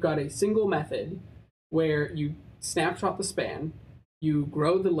 or you've got a single method where you snapshot the span, you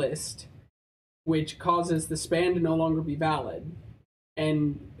grow the list, which causes the span to no longer be valid.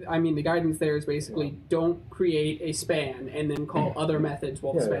 And I mean, the guidance there is basically don't create a span and then call other methods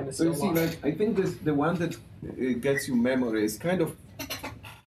while the span is So you still see, alive. like, I think the one that gets you memory is kind of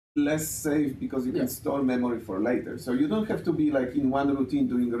less safe because you can store memory for later. So you don't have to be like in one routine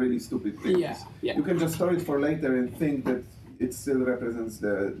doing really stupid things. Yeah. You can just store it for later and think that it still represents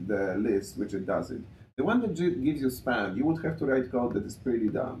the list, which it doesn't. The one that gives you span, you would have to write code that is pretty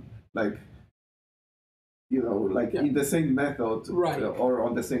dumb. Like, in the same method or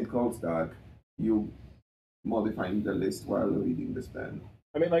on the same code stack, you modifying the list while reading the span.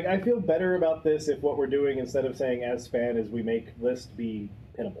 I mean, like, I feel better about this if what we're doing instead of saying as span is we make list be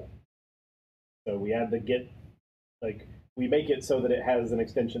pinnable. So we add the get, like, we make it so that it has an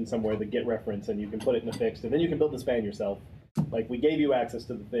extension somewhere, the get reference, and you can put it in a fixed, and then you can build the span yourself. Like, we gave you access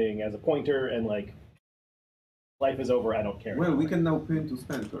to the thing as a pointer, and like, life is over, I don't care. Well, we can now pin to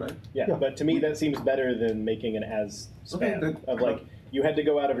span, correct? Yeah, but to me that seems better than making an as span Okay, of like you had to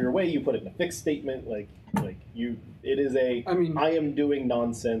go out of your way, you put it in a fixed statement, like you. It is a. I mean, I am doing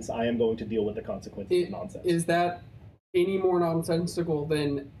nonsense. I am going to deal with the consequences of nonsense. Is that any more nonsensical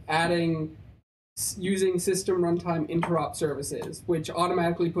than using system runtime interop services, which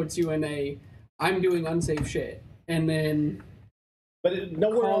automatically puts you in a I'm doing unsafe shit, and then. But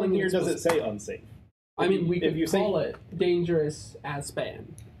nowhere on here does it say unsafe. I mean, we could call it dangerous as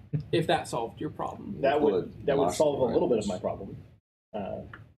span, if that solved your problem. That would solve a little bit of my problem. I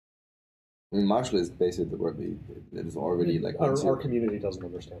mean, Marshall is basically the word that is already like. Our community doesn't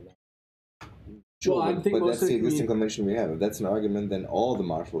understand that. Sure, well, I think but most that's of the the existing convention we have. If that's an argument, then all the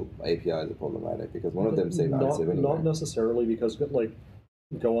Marshall APIs are problematic because one of them say unsafe anyway. Not necessarily, because like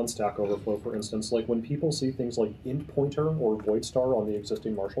go on Stack Overflow, for instance. Like when people see things like int pointer or void star on the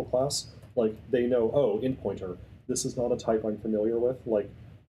existing Marshall class, like they know, oh, int pointer. This is not a type I'm familiar with. Like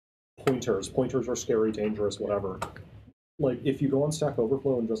pointers are scary, dangerous, whatever. Like if you go on Stack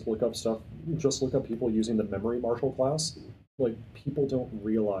Overflow and just look up stuff, just look up people using the memory Marshall class. Like people don't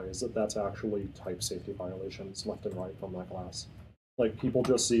realize that that's actually type safety violations left and right from that class. Like people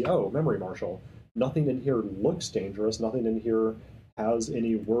just see, oh, memory Marshall. Nothing in here looks dangerous. Nothing in here has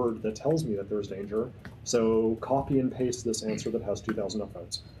any word that tells me that there's danger. So copy and paste this answer that has 2,000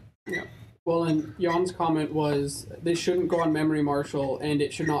 upvotes. Yeah. Well, and Jan's comment was this shouldn't go on memory Marshall, and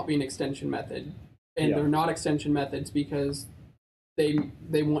it should not be an extension method. And they're not extension methods because they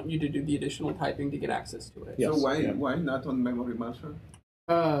want you to do the additional typing to get access to it. Yes. So why not on memory Marshall?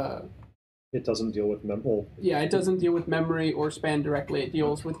 It doesn't deal with memory. Yeah, it doesn't deal with memory or span directly. It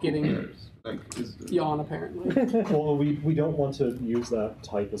deals with getting Jan, apparently. Well, we don't want to use that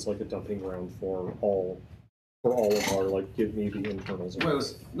type as like a dumping ground for all of our like give me the internals. Well,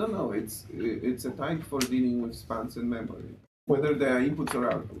 no, it's a type for dealing with spans and memory, whether they are inputs or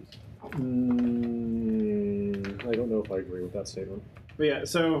outputs. I don't know if I agree with that statement. But yeah,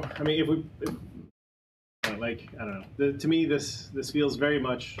 so I mean, I don't know. To me, this feels very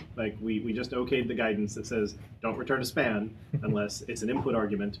much like we just okayed the guidance that says don't return a span unless it's an input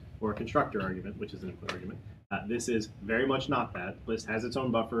argument or a constructor argument, which is an input argument. This is very much not that. List has its own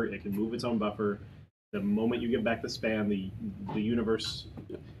buffer. It can move its own buffer. The moment you get back the span, the universe.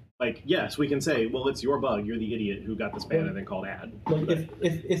 Like, yes, we can say, well, it's your bug. You're the idiot who got the span and then called add. Like,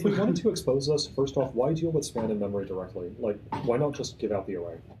 if we wanted to expose us, first off, why deal with span and memory directly? Like, why not just give out the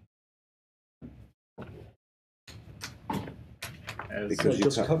array? as Because you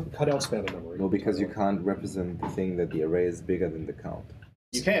just can't- cut out span of memory. No, because you can't represent the thing that the array is bigger than the count.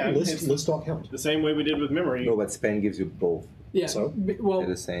 you can. It's List.count. the same way we did with memory. No, but span gives you both. Yeah. So? Well,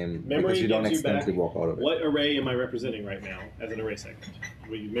 They're the same Memory because you don't gives you back accidentally walk out of it. What array am I representing right now as an array segment?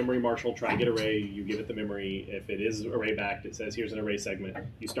 Memory marshal, try get array, you give it the memory. If it is array backed, it says here's an array segment.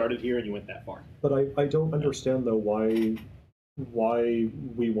 You started here and you went that far. But I don't understand though why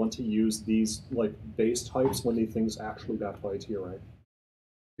we want to use these like base types when the thing's actually backed by a T array.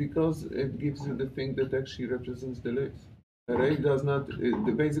 Because it gives you the thing that actually represents the list. Array does not,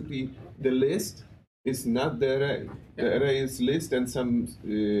 basically the list is not the array. The array is list and some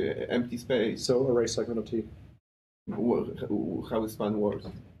empty space. So array segment of T. How span works.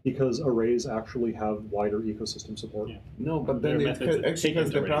 Because arrays actually have wider ecosystem support. Yeah. No, but There then are it methods that actually take has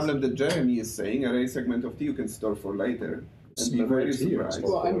into the arrays. problem that Jeremy is saying. Array segment of T you can store for later and be Memory very of T you can surprised.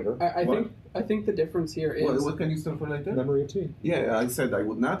 store well, for later. I What? think I think the difference here is What can you store for later? Memory of T. Yeah, I said I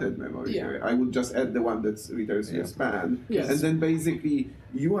would not add memory. Yeah. I would just add the one that returns your span. Yes. And then basically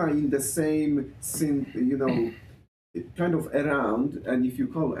you are in the same kind of around, and if you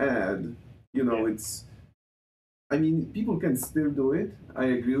call add, it's, I mean, people can still do it. I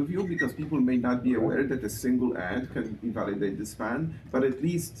agree with you because people may not be aware that a single add can invalidate the span, but at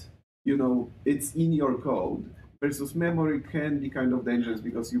least, it's in your code. Versus memory can be kind of dangerous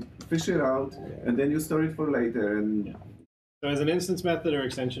because you fish it out and then you store it for later. And So as an instance method or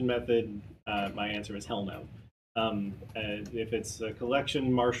extension method, my answer is hell no. If it's a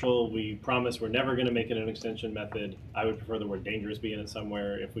collection marshal, we promise we're never going to make it an extension method. I would prefer the word dangerous be in it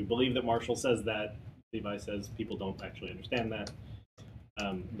somewhere. If we believe that Marshall says that, Levi says people don't actually understand that.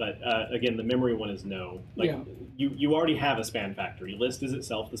 But again, the memory one is no. You already have a span factory. List is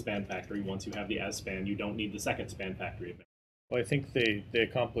itself the span factory. Once you have the as span, you don't need the second span factory. Well, I think they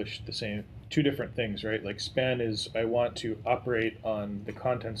accomplish the same, two different things, right? Like span is I want to operate on the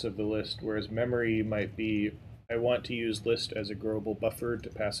contents of the list, whereas memory might be I want to use list as a growable buffer to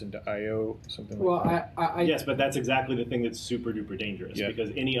pass into I/O, something like that. I Yes, but that's exactly the thing that's super duper dangerous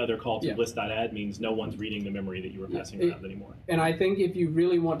because any other call to Yeah. list.add means no one's reading the memory that you were passing around anymore. and I think if you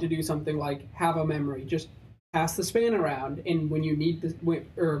really want to do something like have a memory, just pass the span around, and when you need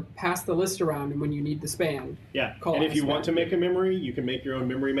or pass the list around, and when you need the span, Yeah, call and it if you span. want to make a memory, you can make your own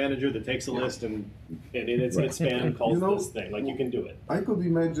memory manager that takes a list and in its span calls this thing. Like you can do it. I could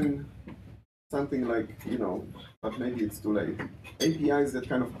imagine something like, but maybe it's too late. APIs that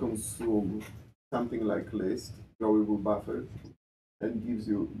kind of consume something like list, growable buffer, and give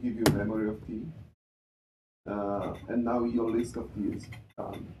you memory of T. And now your list of T is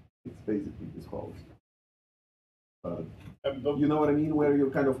done. It's basically disposed. But You know what I mean? Where you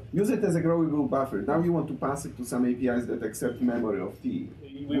kind of use it as a growable buffer. Now you want to pass it to some APIs that accept memory of T.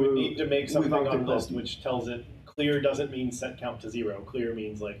 we would need to make something without on the list copy. which tells it clear doesn't mean set count to 0. Clear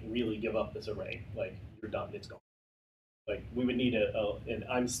means like really give up this array. Like you're done, it's gone. Like we would need an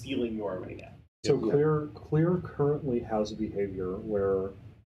I'm stealing your array now. So clear currently has a behavior where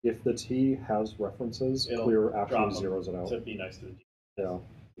if the T has references, It'll clear drop actually them zeros it out. to be nice to the G.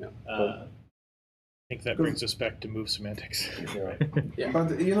 Yeah. I think that brings us back to move semantics. Yeah.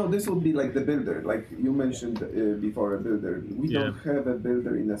 But this would be like the builder, like you mentioned before a builder. We don't have a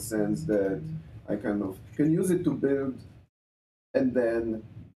builder in a sense that I kind of can use it to build and then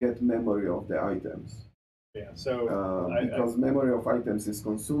get memory of the items. Yeah, so Because memory of items is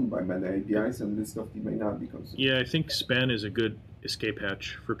consumed by many APIs and list of T may not be consumed. Yeah, I think span is a good escape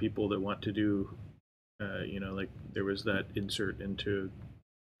hatch for people that want to do, like there was that insert into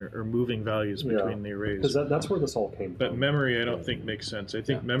or moving values between the arrays. Because that's where this all came But from. memory, I don't think makes sense. I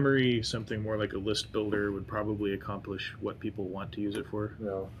think memory, something more like a list builder, would probably accomplish what people want to use it for.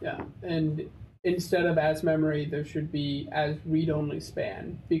 Yeah. Yeah, and instead of as memory, there should be as read-only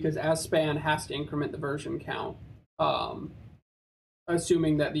span, because as span has to increment the version count,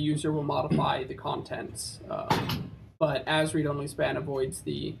 assuming that the user will modify the contents. But as read-only span avoids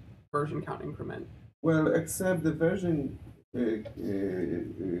the version count increment. Well, except the version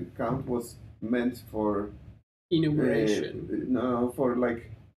count was meant for Enumeration. no, for like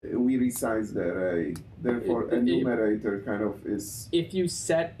we resize the array. Therefore, enumerator kind of is. If you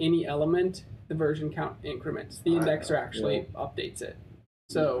set any element, the version count increments. The indexer actually updates it.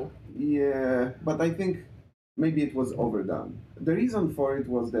 So Yeah, but I think maybe it was overdone. The reason for it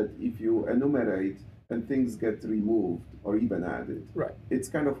was that if you enumerate and things get removed or even added, right. it's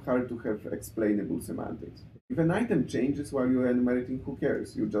kind of hard to have explainable semantics. If an item changes while you're enumerating, who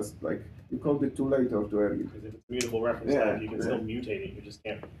cares? You just you called it too late or too early. because if it's a mutable reference Yeah, type, you can still mutate it. You just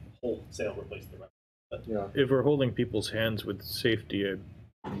can't wholesale replace the reference. Yeah. If we're holding people's hands with safety, I'd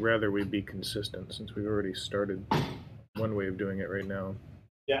rather we be consistent since we've already started one way of doing it right now.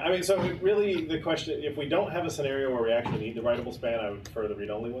 Yeah, I mean, so really the question, if we don't have a scenario where we actually need the writable span, I would prefer the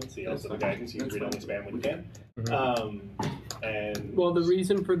read-only one. See also the guidance, use read-only span when you can. And Well, the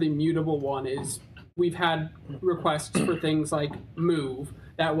reason for the mutable one is we've had requests for things like move.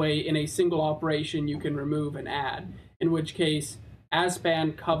 That way, in a single operation, you can remove and add. In which case,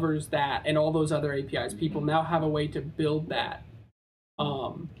 ASPAN covers that and all those other APIs. People now have a way to build that,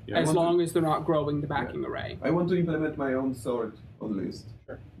 as long as they're not growing the backing array. I want to implement my own sort on list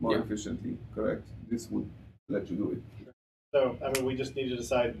more Yeah. efficiently, correct? This would let you do it. so, I mean, we just need to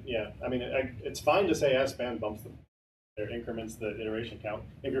decide, I mean, it's fine to say as span bumps them. There increments the iteration count.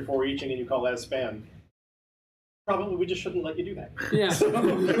 If you're for eaching and you call as span, probably we just shouldn't let you do that. Yeah.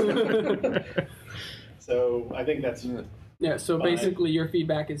 So I think that's Yeah, so Fine. basically your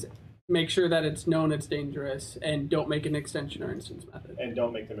feedback is make sure that it's known it's dangerous and don't make an extension or instance method. and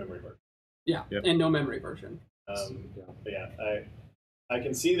don't make the memory work. Yeah, Yep. and no memory version. But I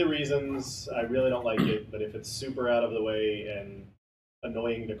can see the reasons. I really don't like it, but if it's super out of the way and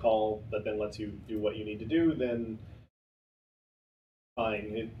annoying to call that then lets you do what you need to do, then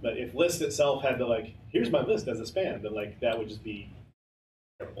fine. But if list itself had to here's my list as a span, then that would just be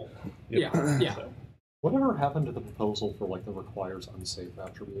terrible. Yeah, yeah. So, Whatever happened to the proposal for the requires unsafe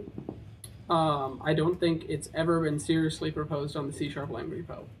attribute? I don't think it's ever been seriously proposed on the C# lang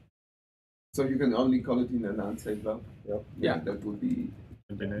repo. So you can only call it in an unsafe valve? Yep. Yeah. That would be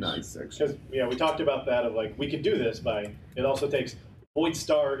It'd be nice. nice, actually. because we talked about that of we could do this by it also takes void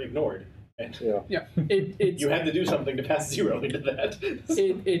star ignored, and Yeah, it's you had to do something to pass 0 into that.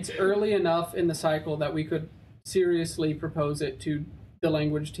 it's early enough in the cycle that we could seriously propose it to the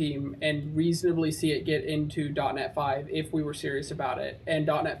language team and reasonably see it get into .NET 5 if we were serious about it. And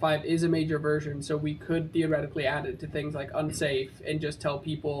 .NET 5 is a major version, so we could theoretically add it to things like unsafe and just tell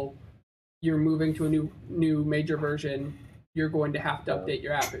people you're moving to a new major version. You're going to have to update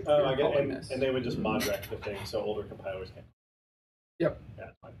your app if Oh, you're I get, calling this. and they would just mod rec the thing so older compilers can. Yep. Yeah,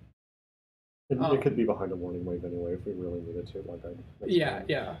 that's fine. It could be behind a warning wave anyway if we really needed to. Yeah,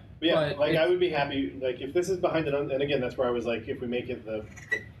 yeah. But yeah, But I would be happy. If this is behind it, and again, that's where I was if we make it the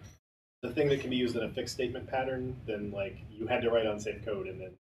thing that can be used in a fixed statement pattern, then you had to write unsafe code, and then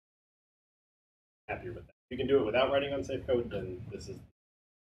happier with that. If you can do it without writing unsafe code, then this is.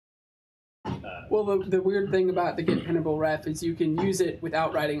 Well, the weird thing about the Git pinnable ref is you can use it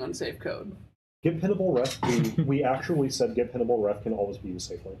without writing unsafe code. Git pinnable ref, we actually said Git pinnable ref can always be used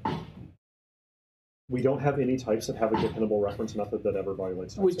safely. We don't have any types that have a Git pinnable reference method that ever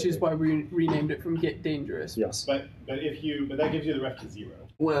violates type Which is safety. why we renamed it from Git dangerous. Yes. But that gives you the ref to 0.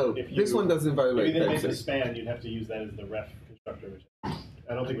 Well, If this you- one doesn't If violate you didn't type make the safe. span, you'd have to use that as the ref constructor, which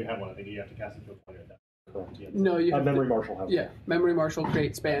I don't think we have one. I think you have to cast it to a pointer at that. Correct. No, you have Memory to, Marshal has yeah, memory marshal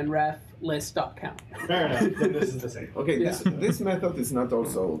create span ref list dot count. Fair enough. Then this is the same. Okay, Yeah. this method is not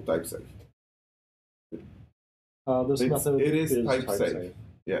also type safe. This method it is type type safe.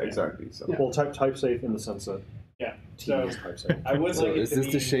 Yeah, exactly. So Yeah. Well, type safe in the sense that Yeah. T So is type safe. I would So like it is to this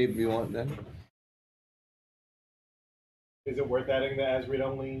be. the shape we want then? Is it worth adding the as read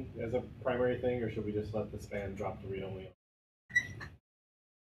only as a primary thing, or should we just let the span drop to read only?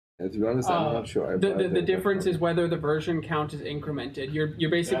 To be honest, I'm not sure. I The applied that difference before. is whether the version count is incremented. You're That's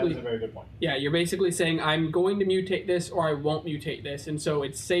basically a very good point. you're basically saying I'm going to mutate this or I won't mutate this, and so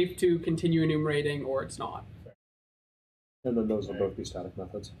it's safe to continue enumerating or it's not. And then those will both be static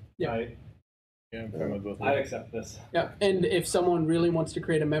methods. Yeah. Yeah, I'm fine with both of I'd them. accept this. Yeah, and if someone really wants to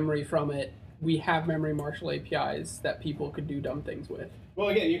create a memory from it, we have memory marshal APIs that people could do dumb things with. Well,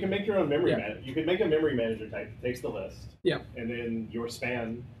 again, you can make your own memory Yeah. manager. You could make a memory manager type that takes the list. Yeah. And then your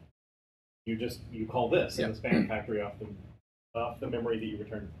span, you call this Yeah. and the span factory off the memory that you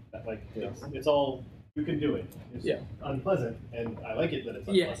returned. It's all you can do it. It's Yeah. unpleasant, and I like it that it's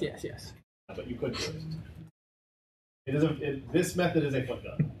Yes, unpleasant. yes. But you could do it. This method is a foot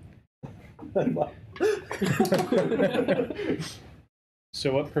gun.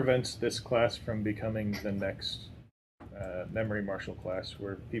 So what prevents this class from becoming the next memory marshal class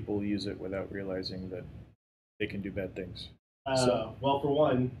where people use it without realizing that they can do bad things? Well, for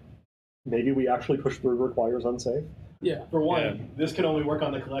one, Maybe we actually push through requires unsafe. Yeah. Yeah. this can only work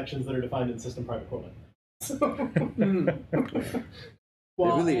on the collections that are defined in system private quoting.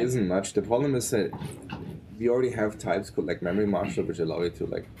 Well, It really and- isn't much. The problem is that we already have types called like memory marshal, which allow you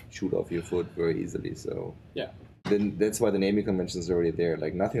to shoot off your foot very easily. So Yeah. then that's why the naming convention is already there.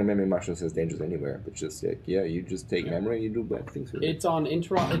 Like nothing on memory marshal says dangerous anywhere, but just you just take memory and you do bad things with it. It's on it's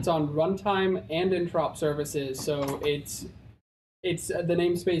on runtime and interop services, so it's the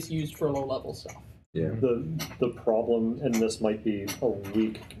namespace used for low level stuff. Yeah. The problem, and this might be a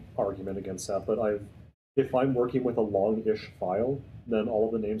weak argument against that, but if I'm working with a long-ish file, then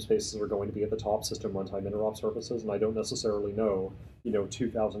all of the namespaces are going to be at the top system runtime interop services, and I don't necessarily know,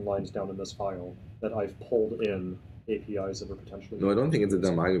 2,000 lines down in this file that I've pulled in APIs that are potentially. No, I don't think it's a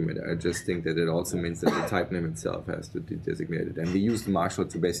dumb argument. I just think that it also means that the type name itself has to be designated. And we used Marshall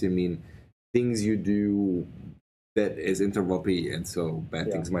to basically mean things you do that is interoperable, and so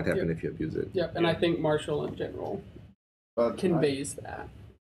bad things might happen if you abuse it. Yep, and I think Marshall in general But conveys that.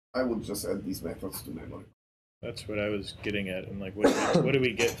 I would just add these methods to memory. That's what I was getting at. And like, what do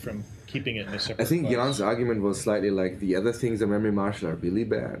we get from keeping it in a separate I think class? Jan's argument was slightly like the other things in memory Marshall are really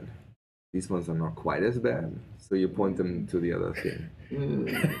bad. These ones are not quite as bad. So you point them to the other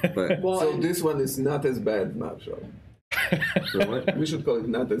thing. But Well, So this one is not as bad, Marshall. so what? We should call it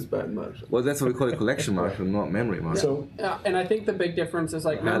not as bad, Marshall. Well, that's what we call it, collection Marshall, not memory Marshall. So and I think the big difference is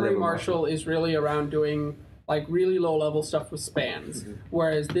like High memory level Marshall is really around doing like really low level stuff with spans,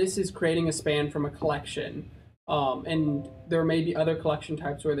 whereas this is creating a span from a collection. And there may be other collection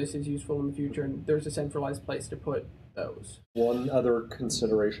types where this is useful in the future, and there's a centralized place to put those. one other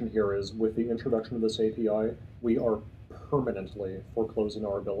consideration here is with the introduction of this API, we are permanently foreclosing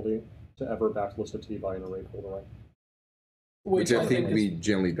our ability to ever backlist a T by an array pulled array. Which I think is- we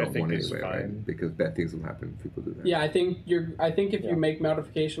generally don't think want is anyway, right? fine. Because bad things will happen if people do that. Yeah, I think if Yeah. you make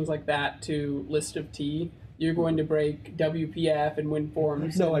modifications like that to list of T, you're going to break WPF and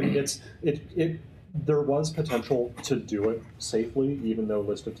WinForms. No, I mean it. There was potential to do it safely, even though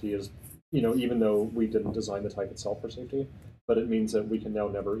list of T is, even though we didn't design the type itself for safety. But it means that we can now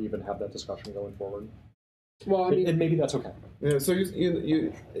never even have that discussion going forward. Well, I mean, And maybe that's okay. Yeah, so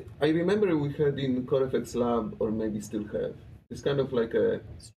I remember we had in CoreFX Lab, or maybe still have, it's kind of like a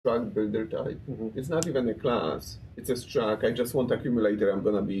struct builder type. It's not even a class. It's a struct. I just want accumulator. I'm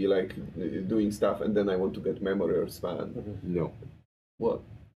gonna be like doing stuff, and then I want to get memory or span. No. What?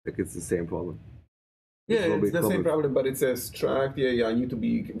 Like it's the same problem. Yeah, probably it's the same covered. problem, but it's a struct. Yeah, I need to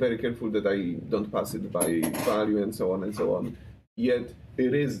be very careful that I don't pass it by value and so on and so on. Yet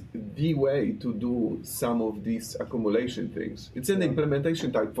it is the way to do some of these accumulation things. It's an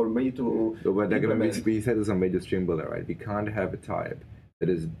implementation type for me to So, but implement. we said this on major string builder, right? We can't have a type that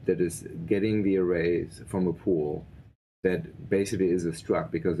is getting the arrays from a pool that basically is a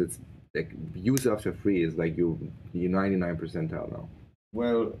struct, because it's like use after free is like you 99 percentile now.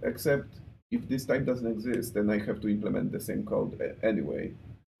 Well, except if this type doesn't exist, then I have to implement the same code anyway.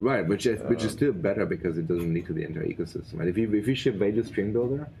 Right, which is still better because it doesn't lead to the entire ecosystem. Right? If you ship major string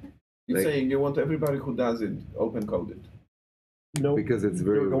builder, You're like, saying you want everybody who does it open code it. No, Because it's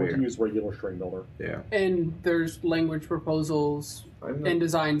very you're going rare. to use regular string builder. yeah. and there's language proposals I'm not, and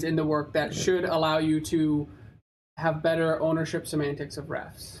designs in the work that should allow you to have better ownership semantics of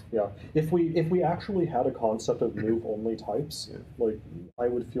refs. Yeah, if we actually had a concept of move only types, like I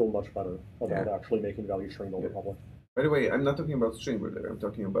would feel much better about actually making value string builder public. by the way, I'm not talking about string builder. I'm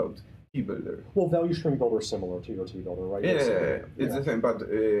talking about T builder. Well, value string builder is similar to your T builder, right? Yeah, It's, it's the same, but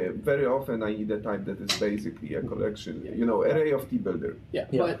very often I need a type that is basically a collection, array of T builder. Yeah,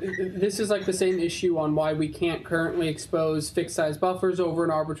 Yeah. but this is like the same issue on why we can't currently expose fixed size buffers over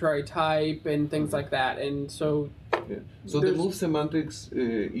an arbitrary type and things like that. And so Yeah. So the There's- move semantics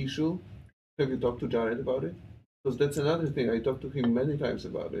issue, have you talked to Jared about it? Because that's another thing. I talked to him many times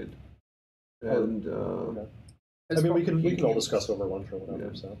about it. And I mean, we can all discuss over lunch or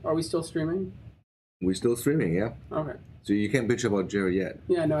whatever. Yeah. So Are we still streaming? We're still streaming, yeah. Okay. So you can't bitch about Jared yet.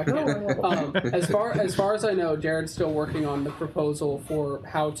 Yeah, no, I can't. As far as I know, Jared's still working on the proposal for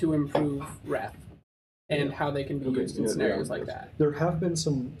how to improve ref and how they can be used in scenarios like that. there have been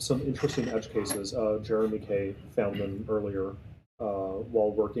some interesting edge cases. Jeremy Kay found them earlier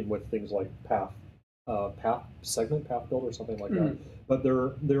while working with things like path build or something like that. But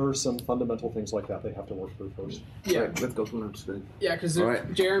there are some fundamental things like that they have to work through first. Yeah, right, let's go to lunch then. yeah, because All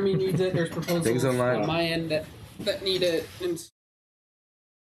right. Jeremy needs it. There's proposals Things online. on my end that need it. And